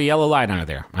some sort of yellow light under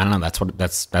there. I don't know.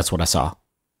 That's what I saw.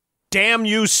 Damn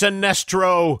you,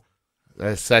 Sinestro.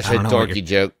 That's such a dorky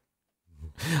joke.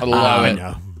 I love it.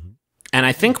 know. And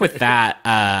I think with that,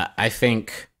 I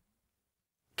think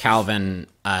Calvin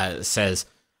says,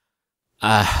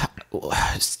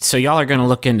 so y'all are going to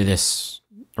look into this,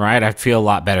 right? I feel a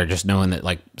lot better just knowing that,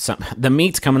 like, the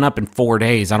meet's coming up in 4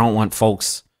 days. I don't want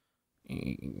folks,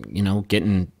 you know,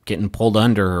 getting pulled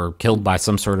under or killed by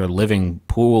some sort of living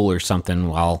pool or something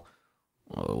while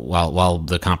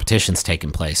the competition's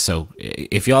taking place. So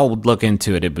if y'all would look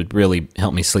into it, it would really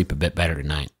help me sleep a bit better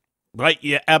tonight. Right,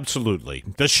 yeah, absolutely.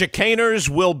 The chicaners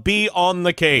will be on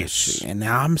the case. And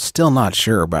now I'm still not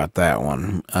sure about that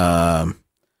one.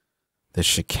 The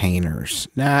chicaners.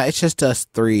 Nah, it's just us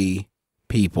 3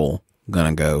 people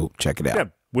gonna go check it out. Yeah,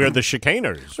 we're the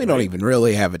chicaners. We don't even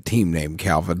really have a team name,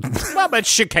 Calvin. Well, but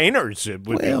chicaners it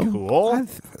would be cool.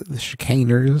 The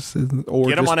chicaners, or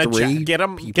Get them just on a 3 get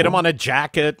them people. on a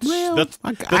jacket. Well, the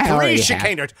I 3 already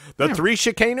chicaners. The 3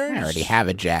 chicaners. I already have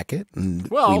a jacket, and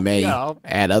Well, we may yeah.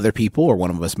 add other people, or one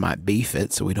of us might beef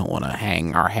it, so we don't want to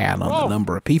hang our hat on the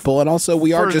number of people. And also,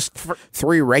 we are just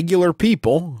 3 regular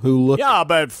people who look. Yeah,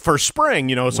 but for spring,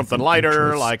 you know, something lighter,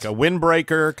 interest. like a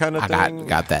windbreaker kind of thing.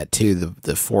 Got that too.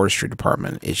 The forestry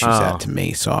department issues that to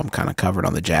me, so I'm kind of covered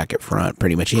on the jacket front.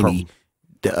 Pretty much any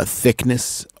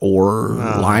thickness or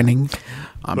lining,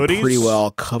 I'm Hoodies? pretty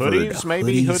well covered. Hoodies,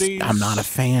 maybe? Hoodies? I'm not a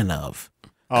fan of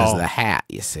because of the hat.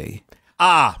 You see.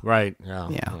 Ah, right. Yeah.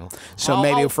 Yeah. So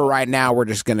maybe for right now, we're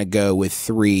just gonna go with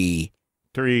 3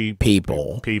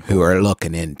 people who are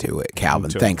looking into it. Calvin,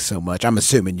 thanks so much. I'm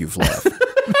assuming you've left the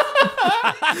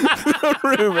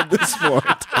room at this point.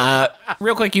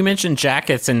 Real quick, you mentioned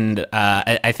jackets, and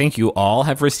I think you all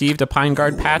have received a Pine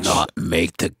Guard patch. Not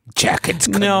make the jackets.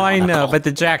 No, I know, but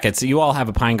the jackets, you all have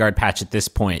a Pine Guard patch at this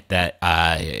point that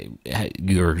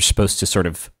you're supposed to sort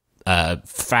of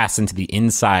fasten to the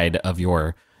inside of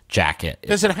your jacket.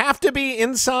 Does it have to be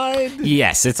inside?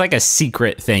 Yes, it's like a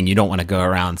secret thing. You don't want to go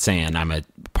around saying I'm a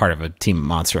part of a team of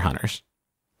monster hunters.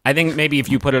 I think maybe if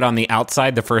you put it on the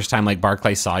outside the first time, like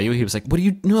Barclay saw you, he was like, "What do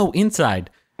you know?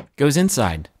 Inside goes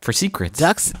inside for secrets."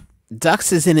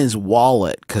 Ducks is in his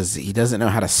wallet because he doesn't know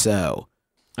how to sew.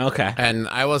 Okay, And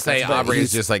I will say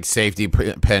Aubrey's just like safety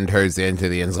pinned hers into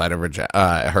the inside of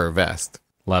her vest.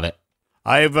 love it.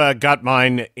 I've got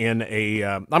mine in a.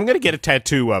 I'm going to get a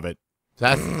tattoo of it.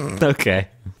 That's Okay.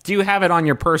 Do you have it on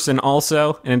your person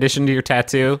also, in addition to your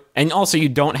tattoo? And also, you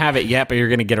don't have it yet, but you're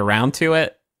going to get around to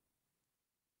it?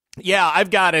 Yeah, I've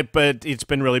got it, but it's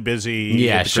been really busy.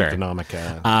 Yeah, with the sure.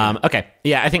 Cryptonomica. Okay.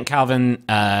 Yeah, I think Calvin,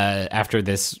 after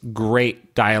this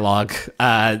great dialogue,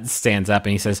 stands up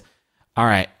and he says, all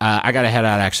right, I got to head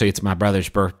out. Actually, it's my brother's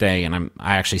birthday, and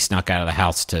I actually snuck out of the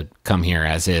house to come here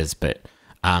as is, but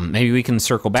maybe we can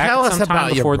circle back Tell us sometime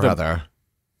about before your brother.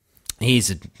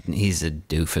 He's a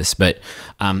doofus, but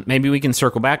maybe we can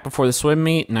circle back before the swim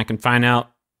meet, and I can find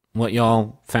out what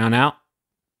y'all found out.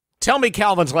 Tell me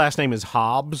Calvin's last name is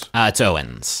Hobbs. It's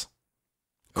Owens.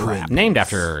 Crap. Named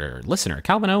after listener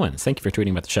Calvin Owens. Thank you for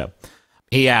tweeting about the show.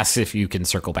 He asks if you can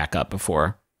circle back up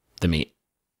before the meet.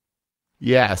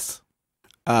 Yes.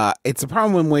 It's a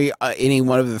problem when we any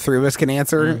one of the 3 of us can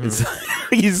answer.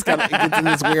 He's kind of gets in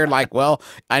this weird like, well,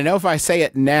 I know if I say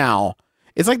it now,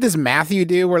 it's like this math you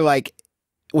do where like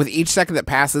with each second that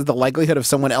passes, the likelihood of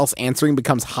someone else answering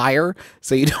becomes higher.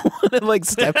 So you don't want to like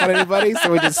step on anybody.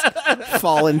 So we just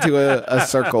fall into a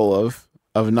circle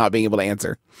of not being able to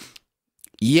answer.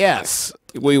 Yes,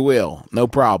 we will. No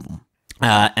problem.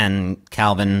 And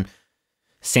Calvin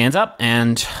stands up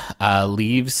and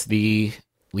leaves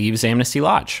Amnesty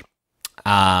Lodge.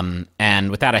 And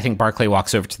with that, I think Barclay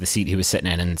walks over to the seat he was sitting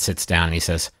in and sits down and he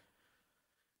says,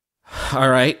 All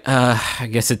right. I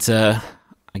guess it's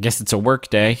a work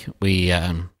day. We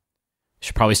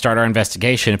should probably start our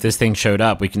investigation. If this thing showed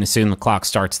up, we can assume the clock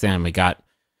starts then. We got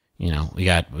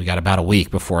about a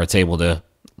week before it's able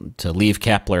to leave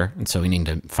Kepler, and so we need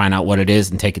to find out what it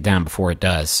is and take it down before it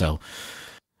does. So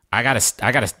I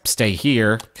gotta stay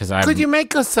here because I Could you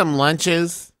make us some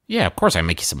lunches? Yeah, of course I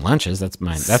make you some lunches. That's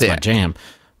my jam.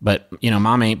 But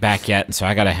Mom ain't back yet, and so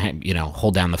I gotta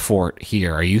hold down the fort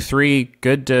here. Are you three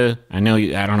good to? I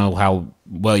don't know how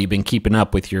well you've been keeping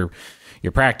up with your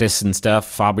practice and stuff.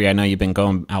 Fabry, I know you've been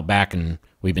going out back and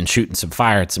we've been shooting some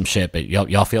fire at some shit. But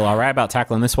y'all feel all right about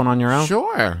tackling this one on your own?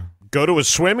 Sure. Go to a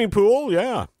swimming pool?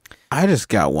 Yeah. I just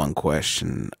got one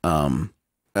question. One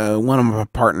of my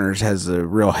partners has a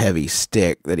real heavy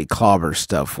stick that he clobbers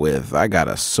stuff with. I got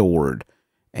a sword,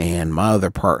 and my other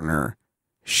partner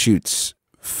shoots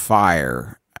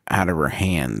fire out of her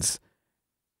hands.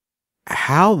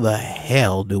 How the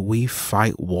hell do we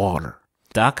fight water?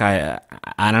 Duck, I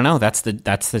don't know. That's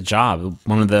the job.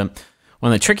 One of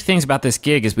the tricky things about this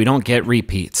gig is we don't get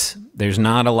repeats. There's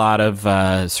not a lot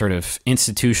of sort of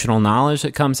institutional knowledge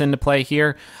that comes into play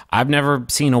here. I've never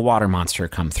seen a water monster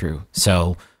come through,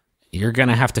 so you're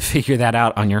gonna have to figure that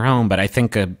out on your own. But I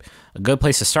think a good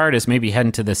place to start is maybe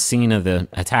heading to the scene of the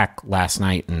attack last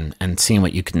night and seeing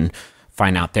what you can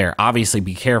find out there. Obviously,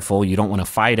 be careful. You don't want to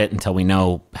fight it until we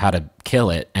know how to kill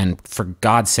it. And for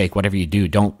God's sake, whatever you do,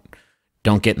 don't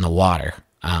get in the water.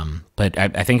 But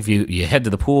I think if you head to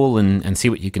the pool and see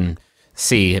what you can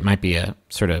see, it might be a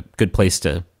sort of good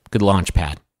launch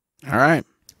pad. All right.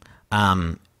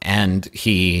 And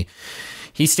he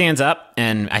stands up,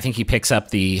 and I think he picks up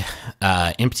the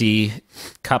empty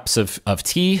cups of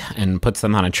tea and puts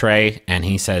them on a tray, and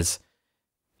he says,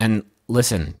 and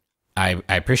listen, I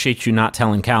appreciate you not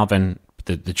telling Calvin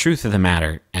the truth of the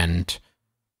matter, and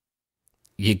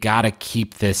you gotta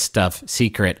keep this stuff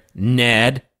secret,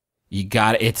 Ned.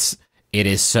 It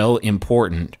is so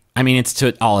important. I mean, it's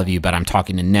to all of you, but I'm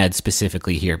talking to Ned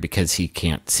specifically here because he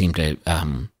can't seem to,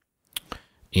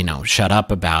 shut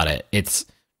up about it.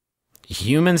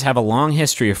 Humans have a long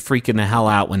history of freaking the hell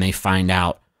out when they find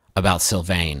out about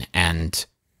Sylvain, and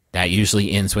that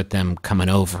usually ends with them coming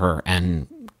over and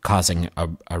causing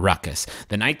a ruckus.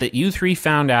 The night that you three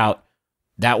found out,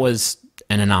 that was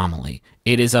an anomaly.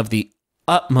 It is of the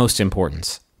utmost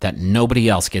importance that nobody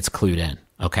else gets clued in,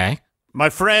 okay? My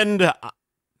friend,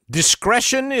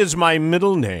 discretion is my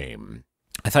middle name.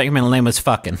 I thought your middle name was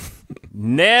fucking.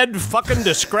 Ned fucking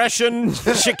Discretion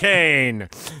Chicane.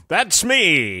 That's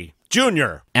me,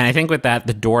 Junior. And I think with that,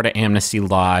 the door to Amnesty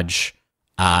Lodge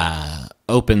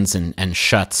opens and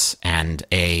shuts, and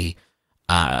a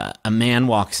man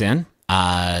walks in,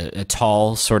 a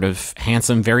tall, sort of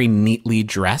handsome, very neatly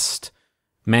dressed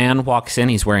man walks in.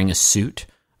 He's wearing a suit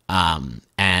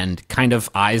and kind of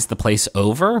eyes the place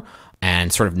over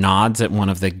and sort of nods at one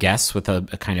of the guests with a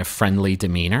kind of friendly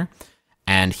demeanor.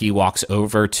 And he walks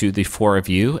over to the four of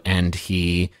you, and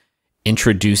he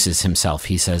introduces himself.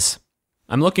 He says,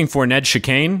 "I'm looking for Ned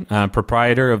Chicane,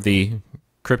 proprietor of the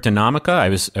Cryptonomica. I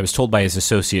was told by his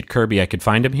associate Kirby I could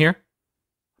find him here."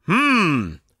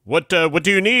 What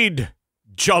do you need,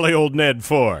 jolly old Ned,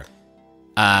 for?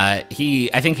 I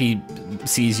think he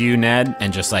sees you, Ned,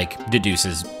 and just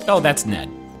deduces, "Oh, that's Ned."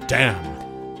 Damn.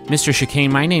 "Mr.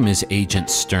 Chicane, my name is Agent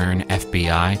Stern,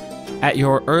 FBI. At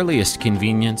your earliest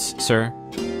convenience, sir,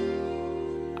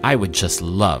 I would just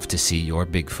love to see your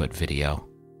Bigfoot video."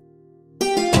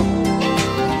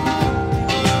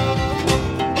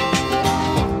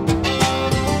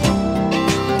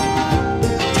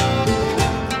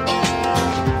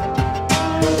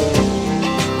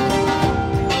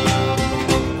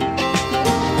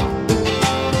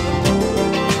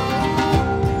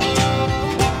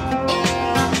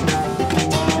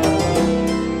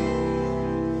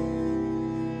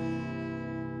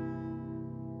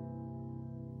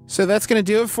 So that's going to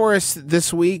do it for us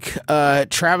this week.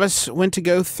 Travis went to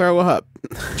go throw up.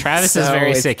 Travis is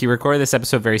very sick. He recorded this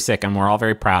episode very sick, and we're all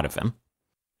very proud of him.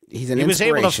 He's an He was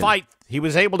able to inspiration. fight. He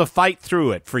was able to fight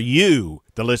through it for you,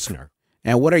 the listener.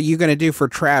 And what are you going to do for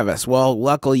Travis? Well,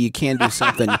 luckily you can do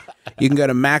something. You can go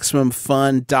to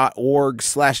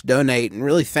MaximumFun.org/donate and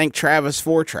really thank Travis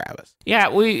for Travis. Yeah,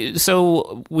 we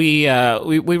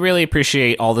really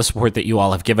appreciate all the support that you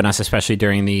all have given us, especially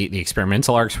during the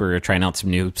experimental arcs where we're trying out some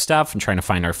new stuff and trying to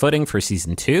find our footing for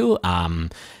season 2.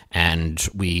 And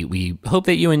we hope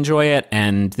that you enjoy it.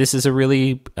 And this is a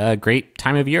really great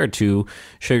time of year to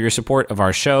show your support of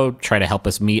our show, try to help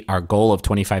us meet our goal of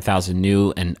 25,000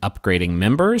 new and upgrading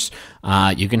members.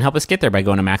 You can help us get there by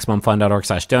going to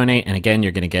MaximumFun.org/donate. And again,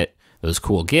 you're going to get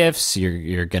cool gifts.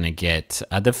 You're going to get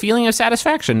the feeling of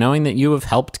satisfaction knowing that you have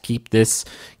helped keep this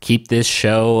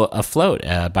show afloat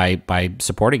by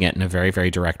supporting it in a very,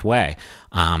 very direct way.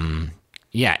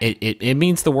 Yeah, it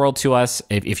means the world to us.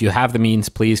 If you have the means,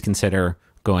 please consider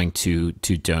going to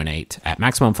donate at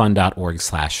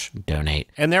MaximumFun.org/donate.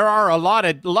 And there are a lot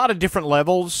of different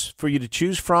levels for you to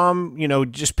choose from. You know,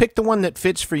 just pick the one that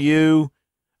fits for you.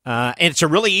 And it's a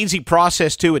really easy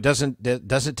process too. It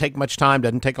doesn't take much time,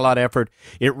 doesn't take a lot of effort.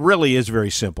 It really is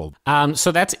very simple.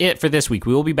 So that's it for this week.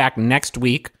 We will be back next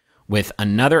week with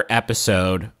another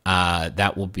episode.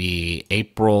 That will be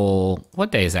April.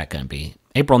 What day is that going to be?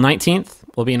 April 19th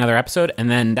will be another episode,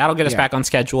 and then that'll get us back on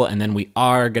schedule, and then we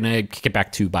are going to kick it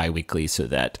back to bi-weekly so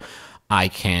that I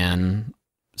can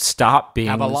stop being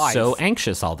so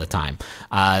anxious all the time.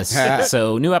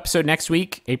 So new episode next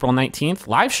week, April 19th,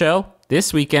 live show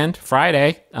this weekend,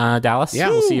 Friday, Dallas. Yeah.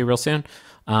 We'll see you real soon.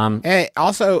 Hey,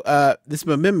 also, this is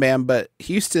my Mim Bam, but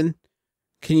Houston,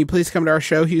 can you please come to our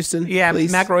show, Houston? Yeah,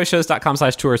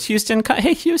 McElroyshows.com/tours. Houston,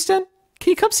 hey, Houston,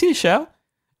 can you come see the show?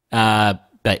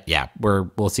 But yeah,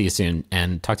 we'll see you soon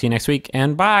and talk to you next week.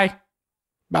 And bye.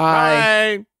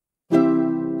 Bye.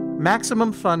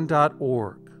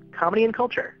 MaximumFun.org. Comedy and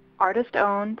culture. Artist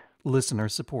owned. Listener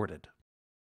supported.